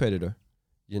not a competitor.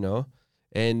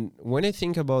 And when I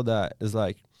think about that, it's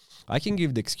like, I can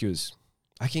give the excuse.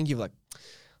 I can give like,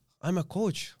 I'm a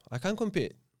coach. I can't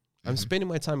compete. I'm spending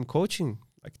my time coaching,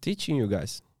 like teaching you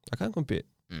guys. I can't compete.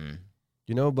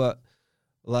 But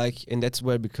like, and that's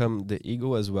where become the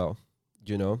ego as well.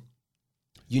 You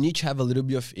need to have a little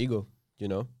bit of ego,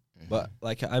 But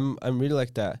like, I'm really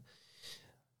like that.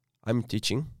 I'm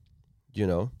teaching,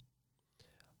 How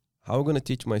I'm going to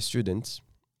teach my students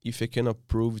if I cannot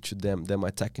prove to them that my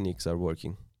techniques are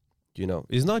working,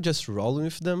 it's not just rolling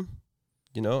with them,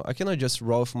 I cannot just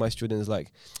roll with my students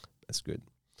like, that's good.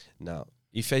 Now,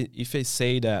 if I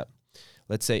say that,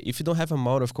 let's say, if you don't have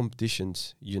amount of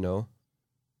competitions,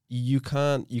 you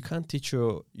can't teach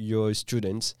your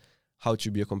students how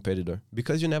to be a competitor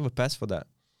because you never pass for that.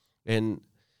 And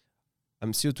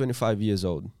I'm still 25 years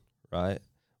old, right?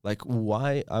 Like,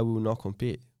 why I will not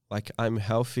compete? Like, I'm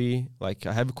healthy. Like,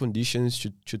 I have conditions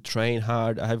to train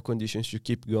hard. I have conditions to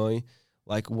keep going.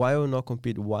 Like, why I will not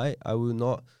compete? Why I will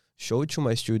not show to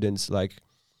my students, like,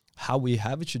 how we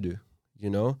have to do,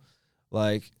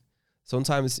 Like,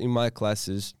 sometimes in my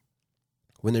classes,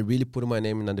 when I really put my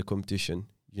name in the competition,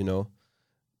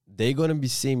 they're going to be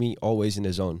seeing me always in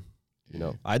the zone,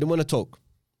 I don't want to talk.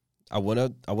 I want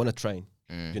to train,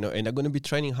 and I'm going to be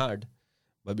training hard.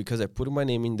 But because I put my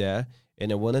name in there,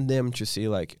 and I wanted them to see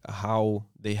like how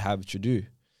they have to do,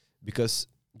 because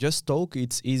just talk,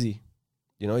 it's easy.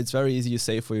 You know, it's very easy you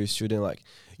say for your student, like,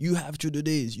 you have to do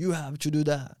this, you have to do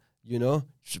that, you know,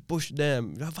 to push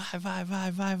them,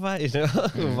 vai, you know,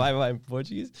 vai in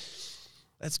Portuguese.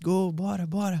 Let's go,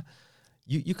 bora.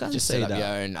 You can't just say set up that.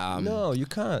 your own, No, you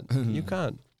can't. You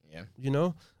can't. Yeah. You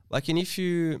know, like, and if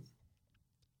you,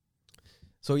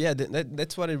 so yeah,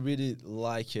 that's what I really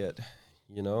like it.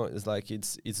 You know, it's like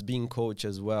it's being coached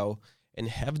as well, and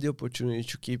have the opportunity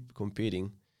to keep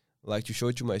competing, like to show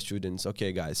it to my students.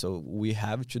 Okay, guys, so we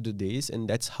have to do this, and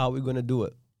that's how we're gonna do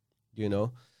it. You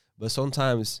know, but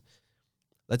sometimes,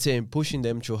 let's say I'm pushing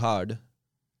them too hard,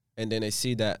 and then I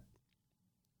see that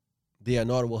they are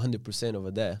not 100%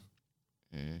 over there.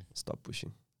 Stop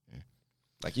pushing.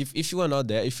 Like if you are not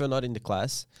there, if you're not in the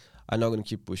class, I'm not gonna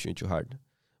keep pushing you too hard.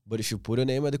 But if you put a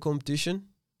name at the competition,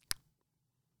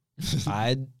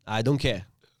 I don't care.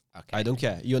 Okay. I don't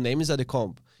care. Your name is at the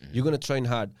comp. You're gonna train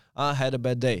hard. I had a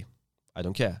bad day. I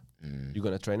don't care. You're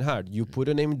gonna train hard. You put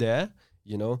a name there,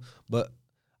 you know. But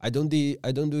I don't do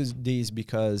this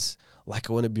because like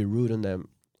I want to be rude on them.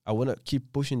 I want to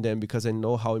keep pushing them because I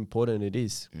know how important it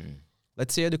is.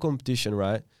 Let's say at the competition,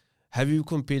 right? Have you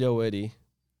competed already,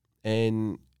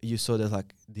 and you saw that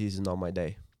like this is not my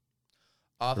day?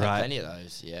 I've had plenty of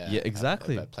those. Yeah. Yeah.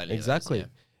 Exactly. I've had plenty Exactly. Of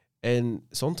those, And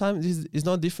sometimes it's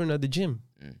not different at the gym.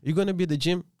 You're going to be at the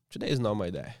gym. Today is not my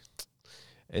day.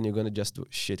 And you're going to just do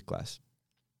shit class.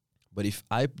 But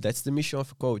that's the mission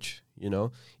of a coach, you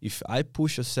know. If I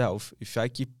push yourself, if I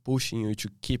keep pushing you to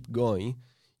keep going,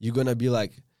 you're going to be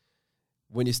like,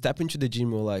 when you step into the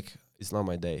gym, you're like, it's not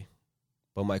my day.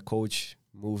 But my coach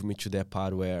moved me to that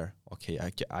part where, okay,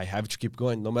 I have to keep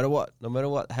going. No matter what,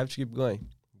 I have to keep going,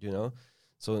 you know.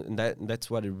 So that's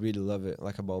what I really love it,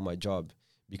 like about my job.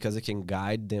 Because I can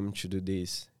guide them to do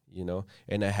this, you know,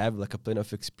 and I have like a plenty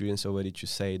of experience already to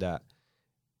say that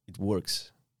it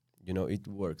works, you know, it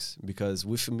works. Because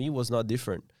with me, it was not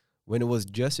different. When it was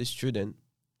just a student,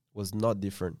 was not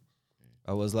different.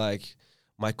 I was like,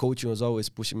 my coaching was always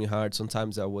pushing me hard.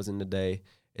 Sometimes I was in the day,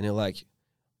 and they're like,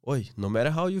 oi, no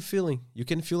matter how you're feeling, you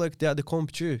can feel like they're the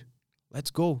comp too.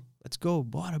 Let's go,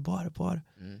 bora.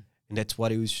 And that's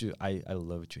what I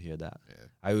love to hear that.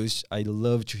 Yeah. I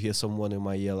love to hear someone in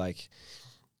my ear like,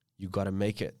 you gotta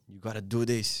make it. You gotta do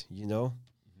this, you know?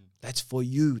 That's for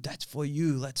you.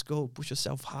 Let's go. Push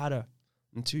yourself harder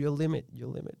until your limit.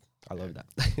 I love that.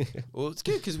 Well, it's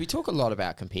good because we talk a lot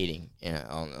about competing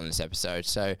on this episode.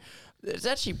 So there's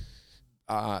actually,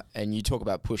 and you talk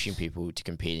about pushing people to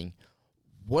competing.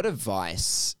 What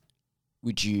advice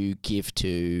would you give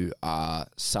to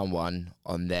someone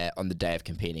on the day of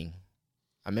competing?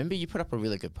 I remember you put up a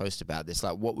really good post about this.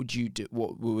 Like, what would you do?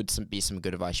 What would be some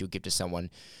good advice you would give to someone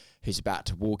who's about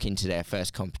to walk into their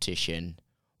first competition?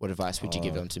 What advice would you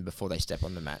give them to before they step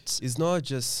on the mats? It's not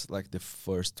just like the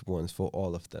first ones, for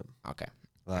all of them. Okay.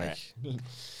 Like,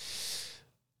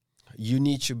 you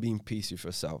need to be in peace with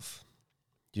yourself.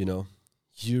 You know,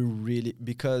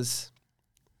 because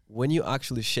when you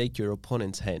actually shake your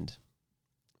opponent's hand,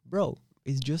 bro,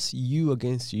 it's just you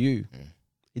against you.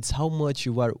 It's how much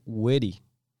you are ready,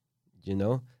 you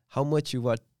know, how much you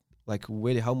are like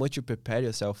ready, how much you prepare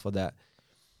yourself for that.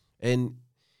 And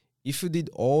if you did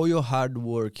all your hard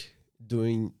work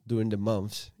during the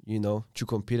months, you know, to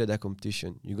compete at that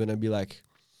competition, you're going to be like,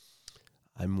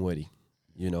 I'm ready,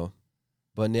 you know.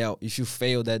 But now, if you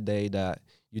fail that day that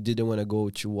you didn't want to go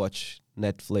to watch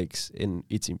Netflix and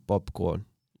eating popcorn,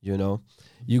 you know,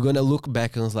 you're going to look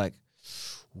back and it's like,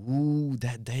 ooh,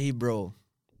 that day, bro,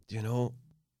 you know,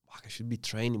 I should be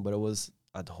training, but I was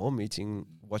at home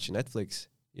watching Netflix,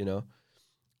 you know.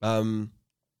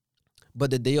 But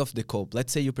the day of the comp,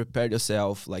 let's say you prepared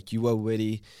yourself, like you are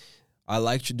ready. I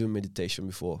like to do meditation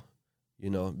before, you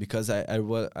know, because I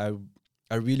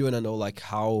really want to know like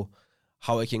how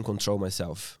I can control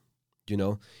myself, you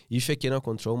know. If I cannot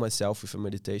control myself with a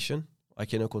meditation, I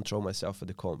cannot control myself at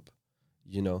the comp,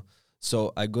 you know.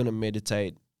 So I'm going to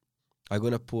meditate. I'm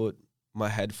going to put my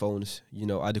headphones, you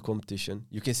know, at the competition.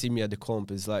 You can see me at the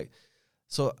comp. It's like,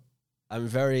 so I'm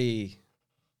very,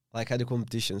 like at the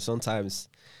competition, sometimes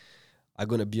I'm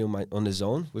going to be on the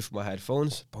zone with my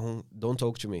headphones. Boom, don't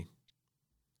talk to me.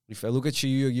 If I look at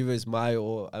you, give a smile,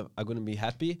 or I'm going to be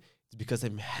happy, it's because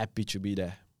I'm happy to be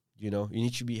there. You know, you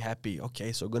need to be happy.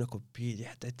 Okay, so I'm going to compete.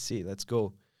 Yeah, that's it. Let's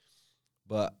go.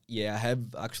 But yeah, I have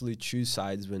actually two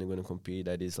sides when I'm going to compete.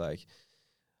 That is like,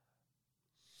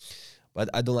 but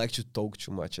I don't like to talk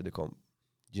too much at the comp.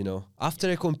 You know, after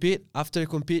I compete,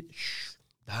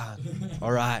 done.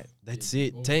 All right, that's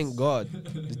it. Thank God,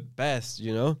 the best.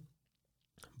 You know,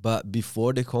 but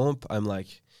before the comp, I'm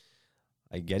like,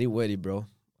 I get it ready, bro.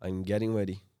 I'm getting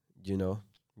ready. You know,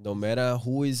 no matter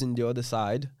who is in the other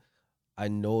side, I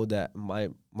know that my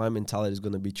mentality is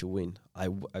gonna beat you win.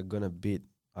 I'm gonna beat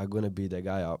that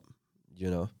guy up.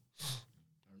 You know.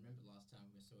 I remember last time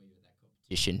we saw you at that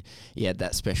competition. You had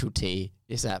that specialty.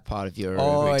 Is that part of your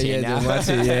Oh routine yeah, now?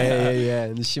 yeah.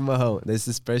 The chimarrão. There's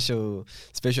a special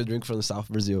drink from South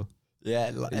Brazil.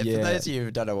 Yeah, for those of you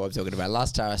who don't know what I'm talking about,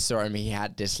 last time I saw him, he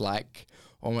had this like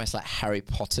almost like Harry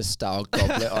Potter style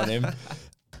goblet on him.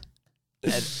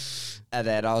 And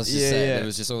then I was just saying, there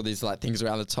was just all these like things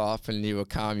around the top, and you were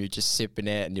calm, you were just sipping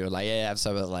it, and you were like, yeah, have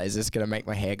some. I was like, is this gonna make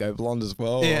my hair go blonde as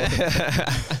well? Yeah.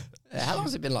 How long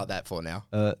has it been like that for now?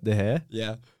 The hair?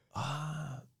 Yeah.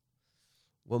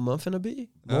 1 month and a bit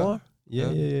more.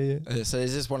 Yeah. So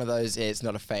is this one of those? It's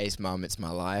not a phase, mum. It's my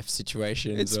life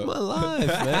situation. It's my life,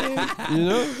 man. You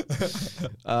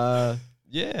know.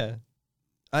 Yeah.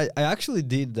 I actually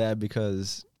did that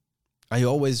because I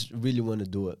always really want to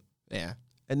do it. Yeah.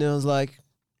 And then I was like,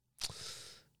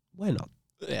 why not?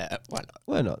 Yeah. Why not?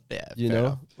 Why not? Yeah. You know,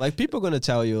 enough. like people are gonna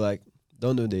tell you like,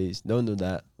 don't do this, don't do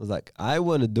that. I was like, I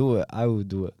want to do it. I will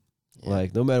do it. Yeah.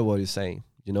 Like no matter what you're saying,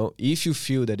 you know, if you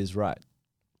feel that is right,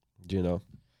 you know.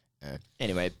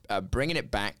 Anyway, bringing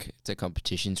it back to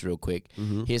competitions real quick.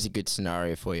 Mm-hmm. Here's a good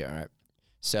scenario for you, all right?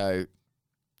 So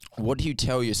what do you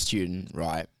tell your student,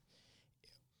 right,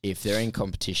 if they're in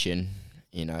competition,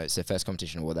 you know, it's their first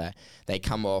competition or that, they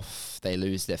come off, they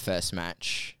lose their first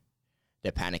match,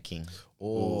 they're panicking.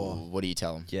 Or what do you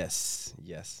tell them? Yes.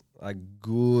 A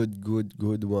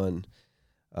good one.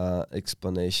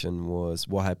 Explanation was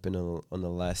what happened on the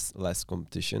last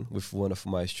competition with one of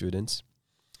my students,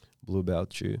 blue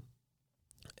belt too,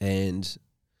 and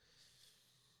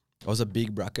it was a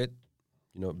big bracket,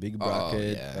 you know,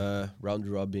 round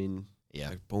robin,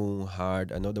 like boom,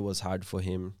 hard. I know that was hard for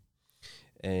him,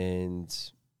 and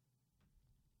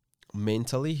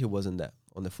mentally he wasn't there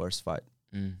on the first fight.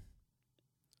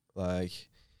 Like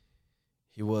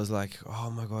he was like,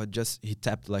 oh my god, he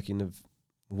tapped like in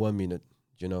 1 minute,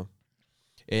 you know.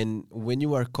 And when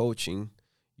you are coaching,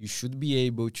 you should be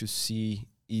able to see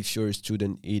if your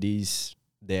student it is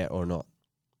there or not,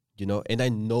 you know. And I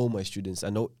know my students, I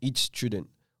know each student,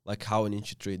 like how I need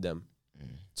to treat them.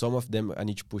 Some of them I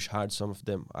need to push hard, some of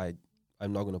them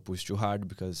I'm not gonna push too hard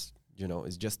because, you know,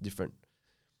 it's just different.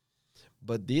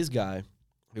 But this guy,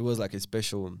 he was like a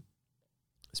special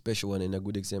one, and a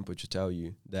good example to tell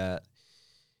you that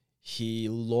he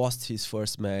lost his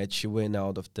first match. He went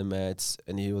out of the match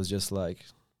and he was just like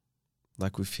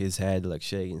with his head like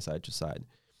shaking side to side,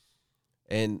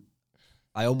 and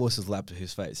I almost slapped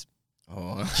his face.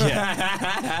 Oh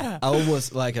yeah.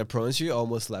 I promise you, I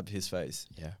almost slapped his face.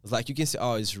 Yeah. It's like you can say,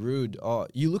 oh, it's rude. Oh,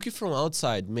 you look it from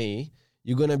outside me,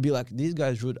 you're gonna be like, this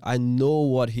guy's rude. I know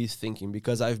what he's thinking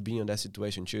because I've been in that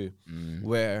situation too,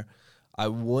 where I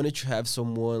wanted to have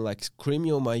someone like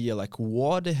screaming on my ear, like,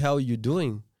 what the hell you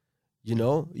doing? You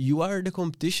know, you are the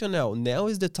competition now. Now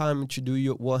is the time to do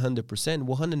your 100%,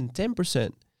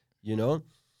 110%, you know?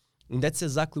 And that's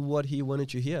exactly what he wanted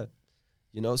to hear,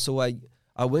 you know? So I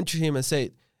went to him and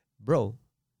said, bro,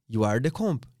 you are the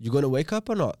comp. You going to wake up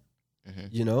or not?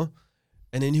 You know?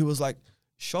 And then he was like,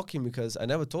 shocking because I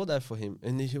never told that for him.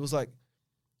 And then he was like,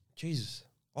 Jesus,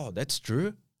 oh, that's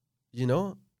true. You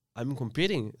know, I'm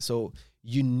competing. So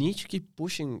you need to keep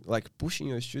pushing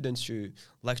your students to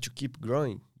keep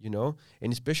growing, you know,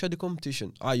 and especially the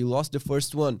competition. You lost the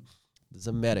first one.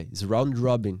 Doesn't matter. It's round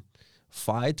robin.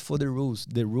 Fight for the rules.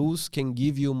 The rules can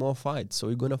give you more fights. So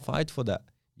you're going to fight for that,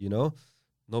 you know,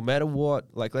 no matter what.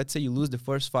 Like, let's say you lose the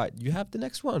first fight, you have the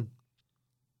next one.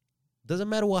 Doesn't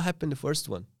matter what happened the first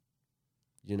one,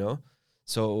 you know.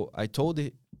 So I told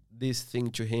this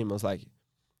thing to him. I was like,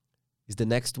 it's the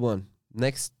next one.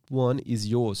 Next one is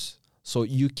yours. So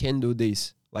you can do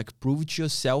this. Like, prove to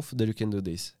yourself that you can do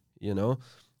this, you know?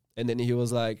 And then he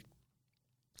was like,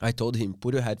 I told him,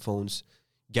 put your headphones,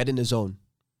 get in the zone.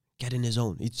 Get in the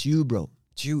zone. It's you, bro.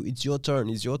 It's you. It's your turn.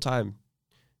 It's your time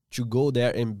to go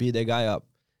there and beat the guy up,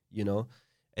 you know?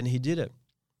 And he did it.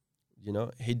 You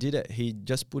know, he did it. He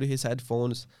just put his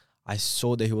headphones. I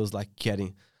saw that he was like I'm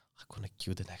going to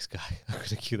kill the next guy. I'm going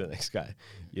to kill the next guy,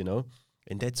 you know?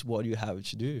 And that's what you have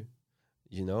to do.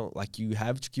 You know, like you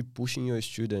have to keep pushing your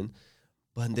student,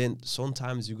 but then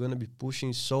sometimes you're going to be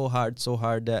pushing so hard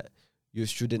that your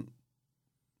student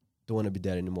don't want to be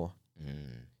there anymore.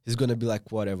 He's going to be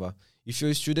like, whatever. If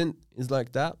your student is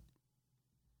like that,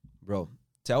 bro,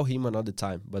 tell him another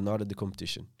time, but not at the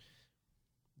competition,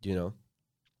 you know.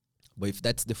 But if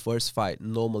that's the first fight,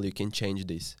 normally you can change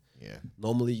this. Yeah.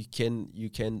 Normally you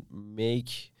can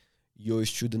make your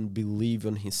student believe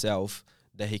in himself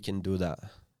that he can do that,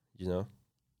 you know.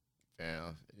 Fair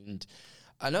enough. And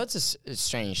I know it's a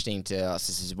strange thing to ask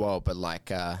this as well, but like,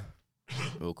 you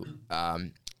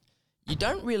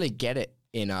don't really get it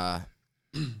in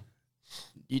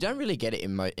you don't really get it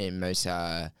in most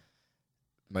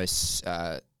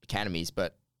academies,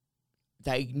 but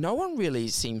no one really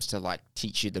seems to like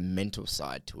teach you the mental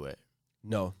side to it.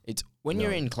 No, it's when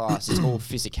you're in class, it's all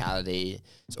physicality,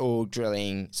 it's all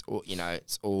drilling, it's all,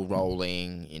 it's all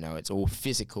rolling, it's all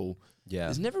physical. Yeah,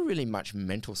 there's never really much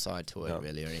mental side to it,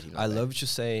 really, or anything like that.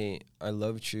 I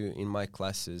love to in my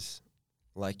classes,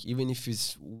 like even if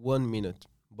it's 1 minute,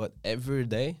 but every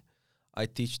day I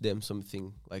teach them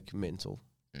something like mental,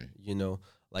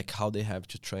 like how they have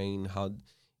to train, how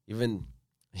even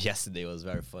yesterday was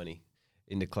very funny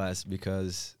in the class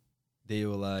because they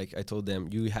were like, I told them,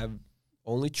 you have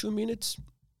only 2 minutes.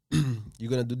 You're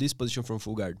going to do this position from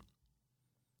full guard,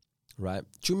 right?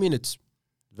 2 minutes,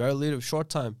 very little, short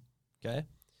time, okay?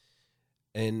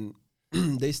 And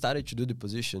they started to do the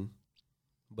position,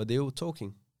 but they were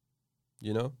talking,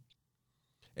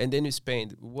 And then you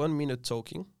spend 1 minute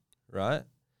talking, right?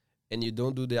 And you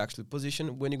don't do the actual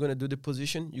position. When you're going to do the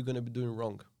position, you're going to be doing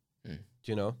wrong,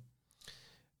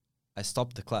 I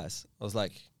stopped the class. I was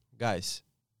like, guys,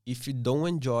 if you don't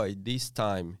enjoy this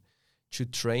time to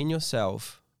train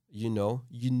yourself, you're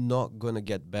not going to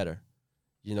get better,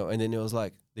 And then it was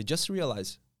like, they just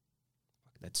realized,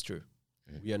 that's true.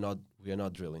 We are not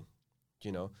drilling,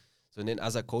 So then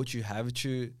as a coach,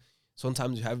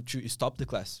 sometimes you have to stop the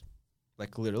class.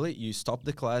 Like literally, you stop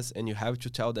the class and you have to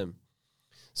tell them.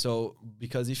 So,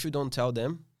 because if you don't tell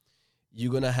them,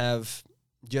 you're going to have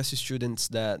just students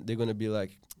that they're going to be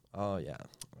like, oh yeah,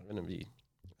 I'm going to be,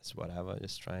 it's whatever,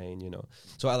 just train,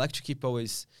 So I like to keep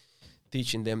always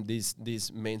teaching them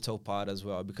this mental part as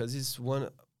well, because it's one,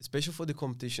 especially for the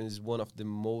competition, is one of the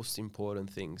most important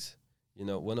things,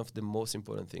 one of the most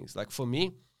important things. Like for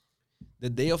me, the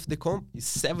day of the comp is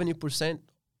 70%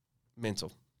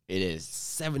 mental. It is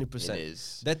 70%. It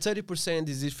is. That 30%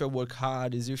 is if I work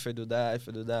hard, is if I do that,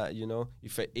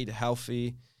 if I eat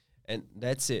healthy, and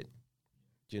that's it,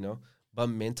 But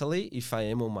mentally, if I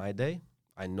am on my day,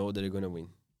 I know that I'm gonna win,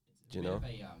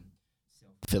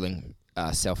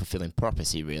 Self-fulfilling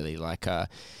prophecy, really. Like,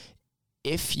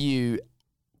 if you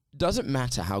doesn't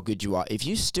matter how good you are, if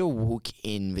you still walk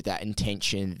in with that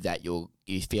intention that you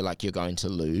feel like you're going to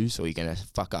lose or you're gonna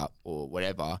fuck up or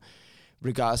whatever,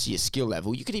 regardless of your skill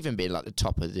level, you could even be like the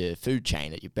top of the food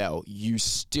chain at your belt, you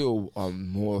still are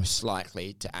most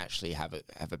likely to actually have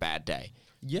a bad day.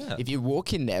 Yeah. If you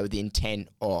walk in there with the intent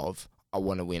of, I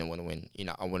want to win, I want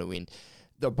to win,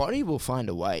 the body will find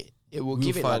a way. It will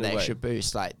give it like an extra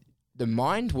boost. Like the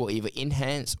mind will either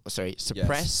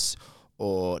suppress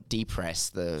or depress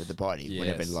the body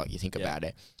whenever you think about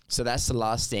it. So that's the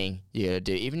last thing you gotta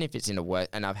do, even if it's in a work.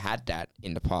 And I've had that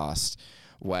in the past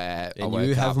where and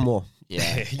you have more.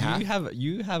 Yeah,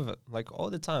 you have like all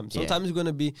the time. Sometimes you're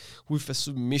gonna be with a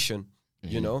submission,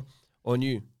 on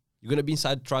you. You're gonna be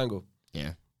inside triangle.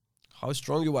 Yeah. How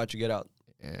strong you are to get out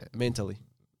mentally.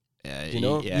 Yeah,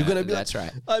 you're gonna be that's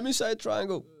like, right. I'm inside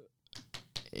triangle.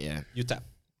 Yeah. You tap.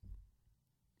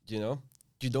 You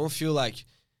don't feel like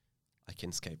I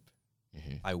can escape.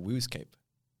 I will escape,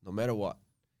 no matter what.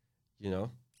 And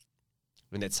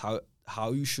that's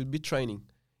how you should be training.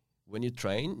 When you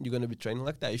train, you're gonna be training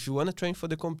like that. If you wanna train for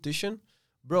the competition,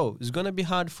 bro, it's gonna be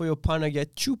hard for your partner to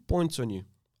get 2 points on you,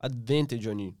 advantage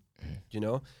on you.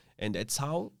 And that's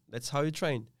how you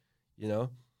train.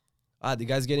 The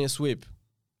guy's getting a sweep.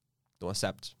 Don't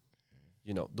accept.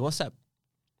 Don't accept.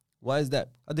 Why is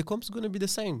that? The comp's gonna be the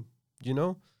same.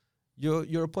 Your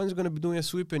opponent's gonna be doing a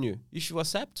sweep on you. If you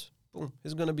accept, boom,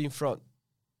 he's gonna be in front.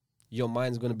 Your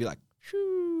mind's gonna be like,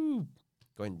 shoo,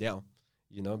 going down.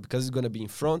 Because it's gonna be in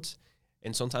front,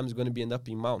 and sometimes it's gonna be end up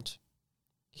in mount.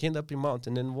 He end up in mount,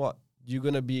 and then what? You're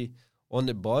gonna be on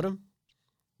the bottom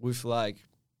with like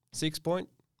 6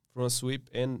 points from a sweep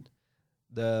and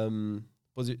the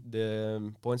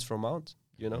points from mount.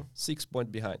 6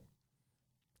 points behind.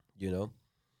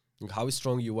 How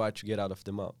strong you are to get out of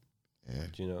the mount.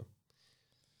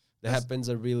 That happens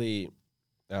a really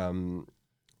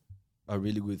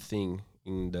good thing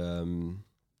in the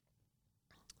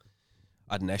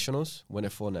at nationals, when I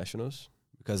fought nationals,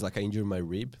 because like I injured my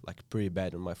rib like pretty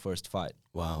bad on my first fight.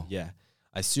 Wow. Yeah,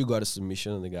 I still got a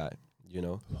submission on the guy.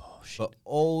 Oh shit. But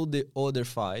all the other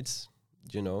fights,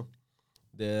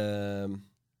 the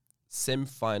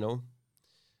semi-final,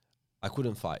 I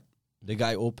couldn't fight. The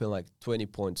guy opened like 20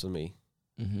 points on me.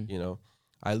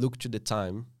 I looked to the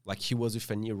time, like he was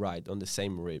with a knee right on the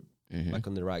same rib, like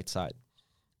on the right side.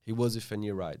 He was with a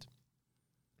knee right.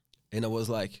 And I was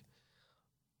like,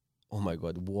 oh my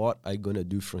God, what I gonna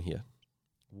do from here?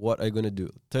 what are you gonna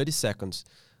do? 30 seconds.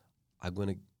 I'm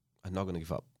not gonna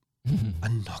give up.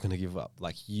 I'm not gonna give up.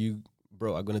 Like you,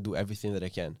 bro, I'm gonna do everything that I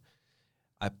can.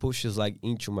 I push his leg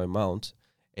into my mount,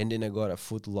 and then I got a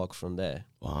foot lock from there.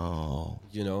 Wow.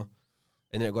 You know?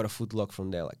 And then I got a foot lock from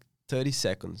there, like 30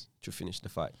 seconds to finish the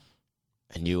fight.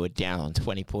 And you were down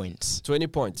 20 points. 20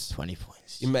 points. 20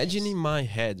 points. Imagine in my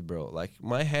head, bro. Like,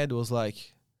 my head was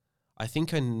like, I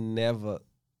think I never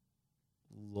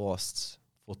lost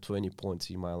for 20 points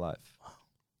in my life.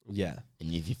 Yeah. And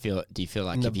do you feel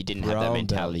like if you didn't have that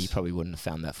mentality, you probably wouldn't have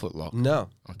found that foot lock? No.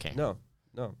 Okay. No.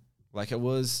 Like, I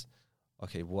was,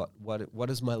 okay, what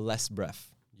is my last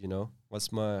breath? You know?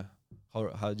 What's my,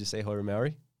 how do you say Hail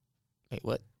Mary? Wait,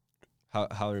 what?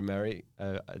 How Mary,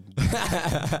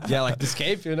 yeah, like the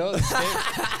escape, you know, the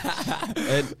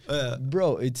escape. And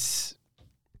bro,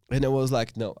 and I was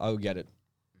like, no, I'll get it.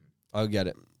 And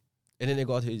then I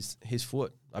got his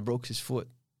foot. I broke his foot.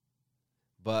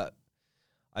 But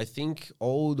I think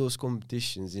all those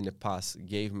competitions in the past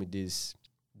gave me this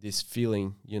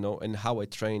feeling, you know, and how I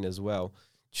train as well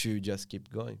to just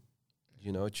keep going,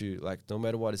 you know, to like no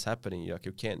matter what is happening, like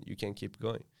you can keep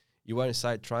going. You are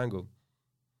inside triangle.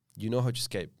 You know how to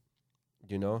escape,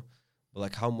 you know, but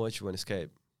like how much you want to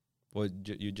escape, or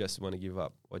you just want to give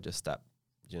up, or just stop,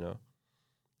 you know.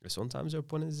 Because sometimes your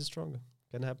opponent is stronger.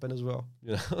 Can happen as well,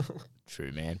 you know.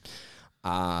 True, man.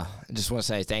 I just want to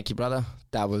say thank you, brother.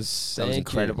 That was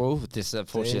incredible. This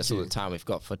unfortunately that's all the time we've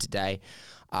got for today,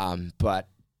 but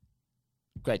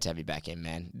great to have you back in,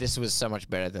 man. This was so much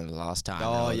better than the last time.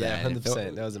 Oh, yeah,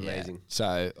 100%. That was amazing. Yeah.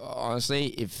 So, honestly,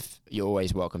 if you're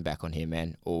always welcome back on here,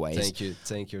 man. Always.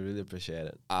 Thank you. Really appreciate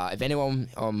it. If anyone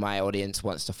on my audience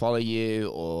wants to follow you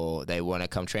or they want to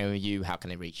come train with you, how can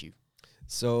they reach you?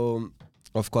 So,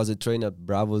 of course, I train at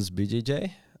Bravo's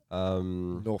BJJ.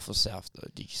 North or south, though,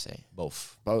 did you say?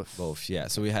 Both, yeah.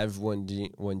 So, we have one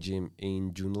gym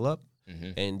in Joondalup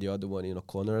and the other one in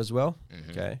O'Connor as well.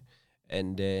 Okay.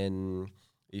 And then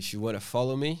if you want to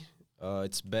follow me,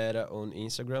 it's better on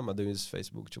Instagram. I don't use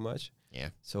Facebook too much. Yeah.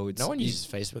 So it's no one uses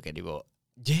Facebook anymore.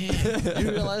 Yeah.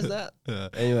 You realize that?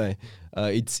 Anyway,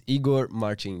 it's IGOR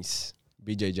Martins,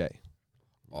 BJJ.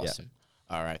 Awesome.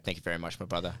 Yeah. All right. Thank you very much, my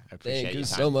brother. I appreciate Thank you your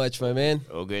time. so much, my man.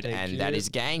 All good. Thank and you. that is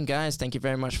gang, guys. Thank you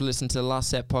very much for listening to the Last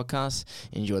Set podcast.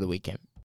 Enjoy the weekend.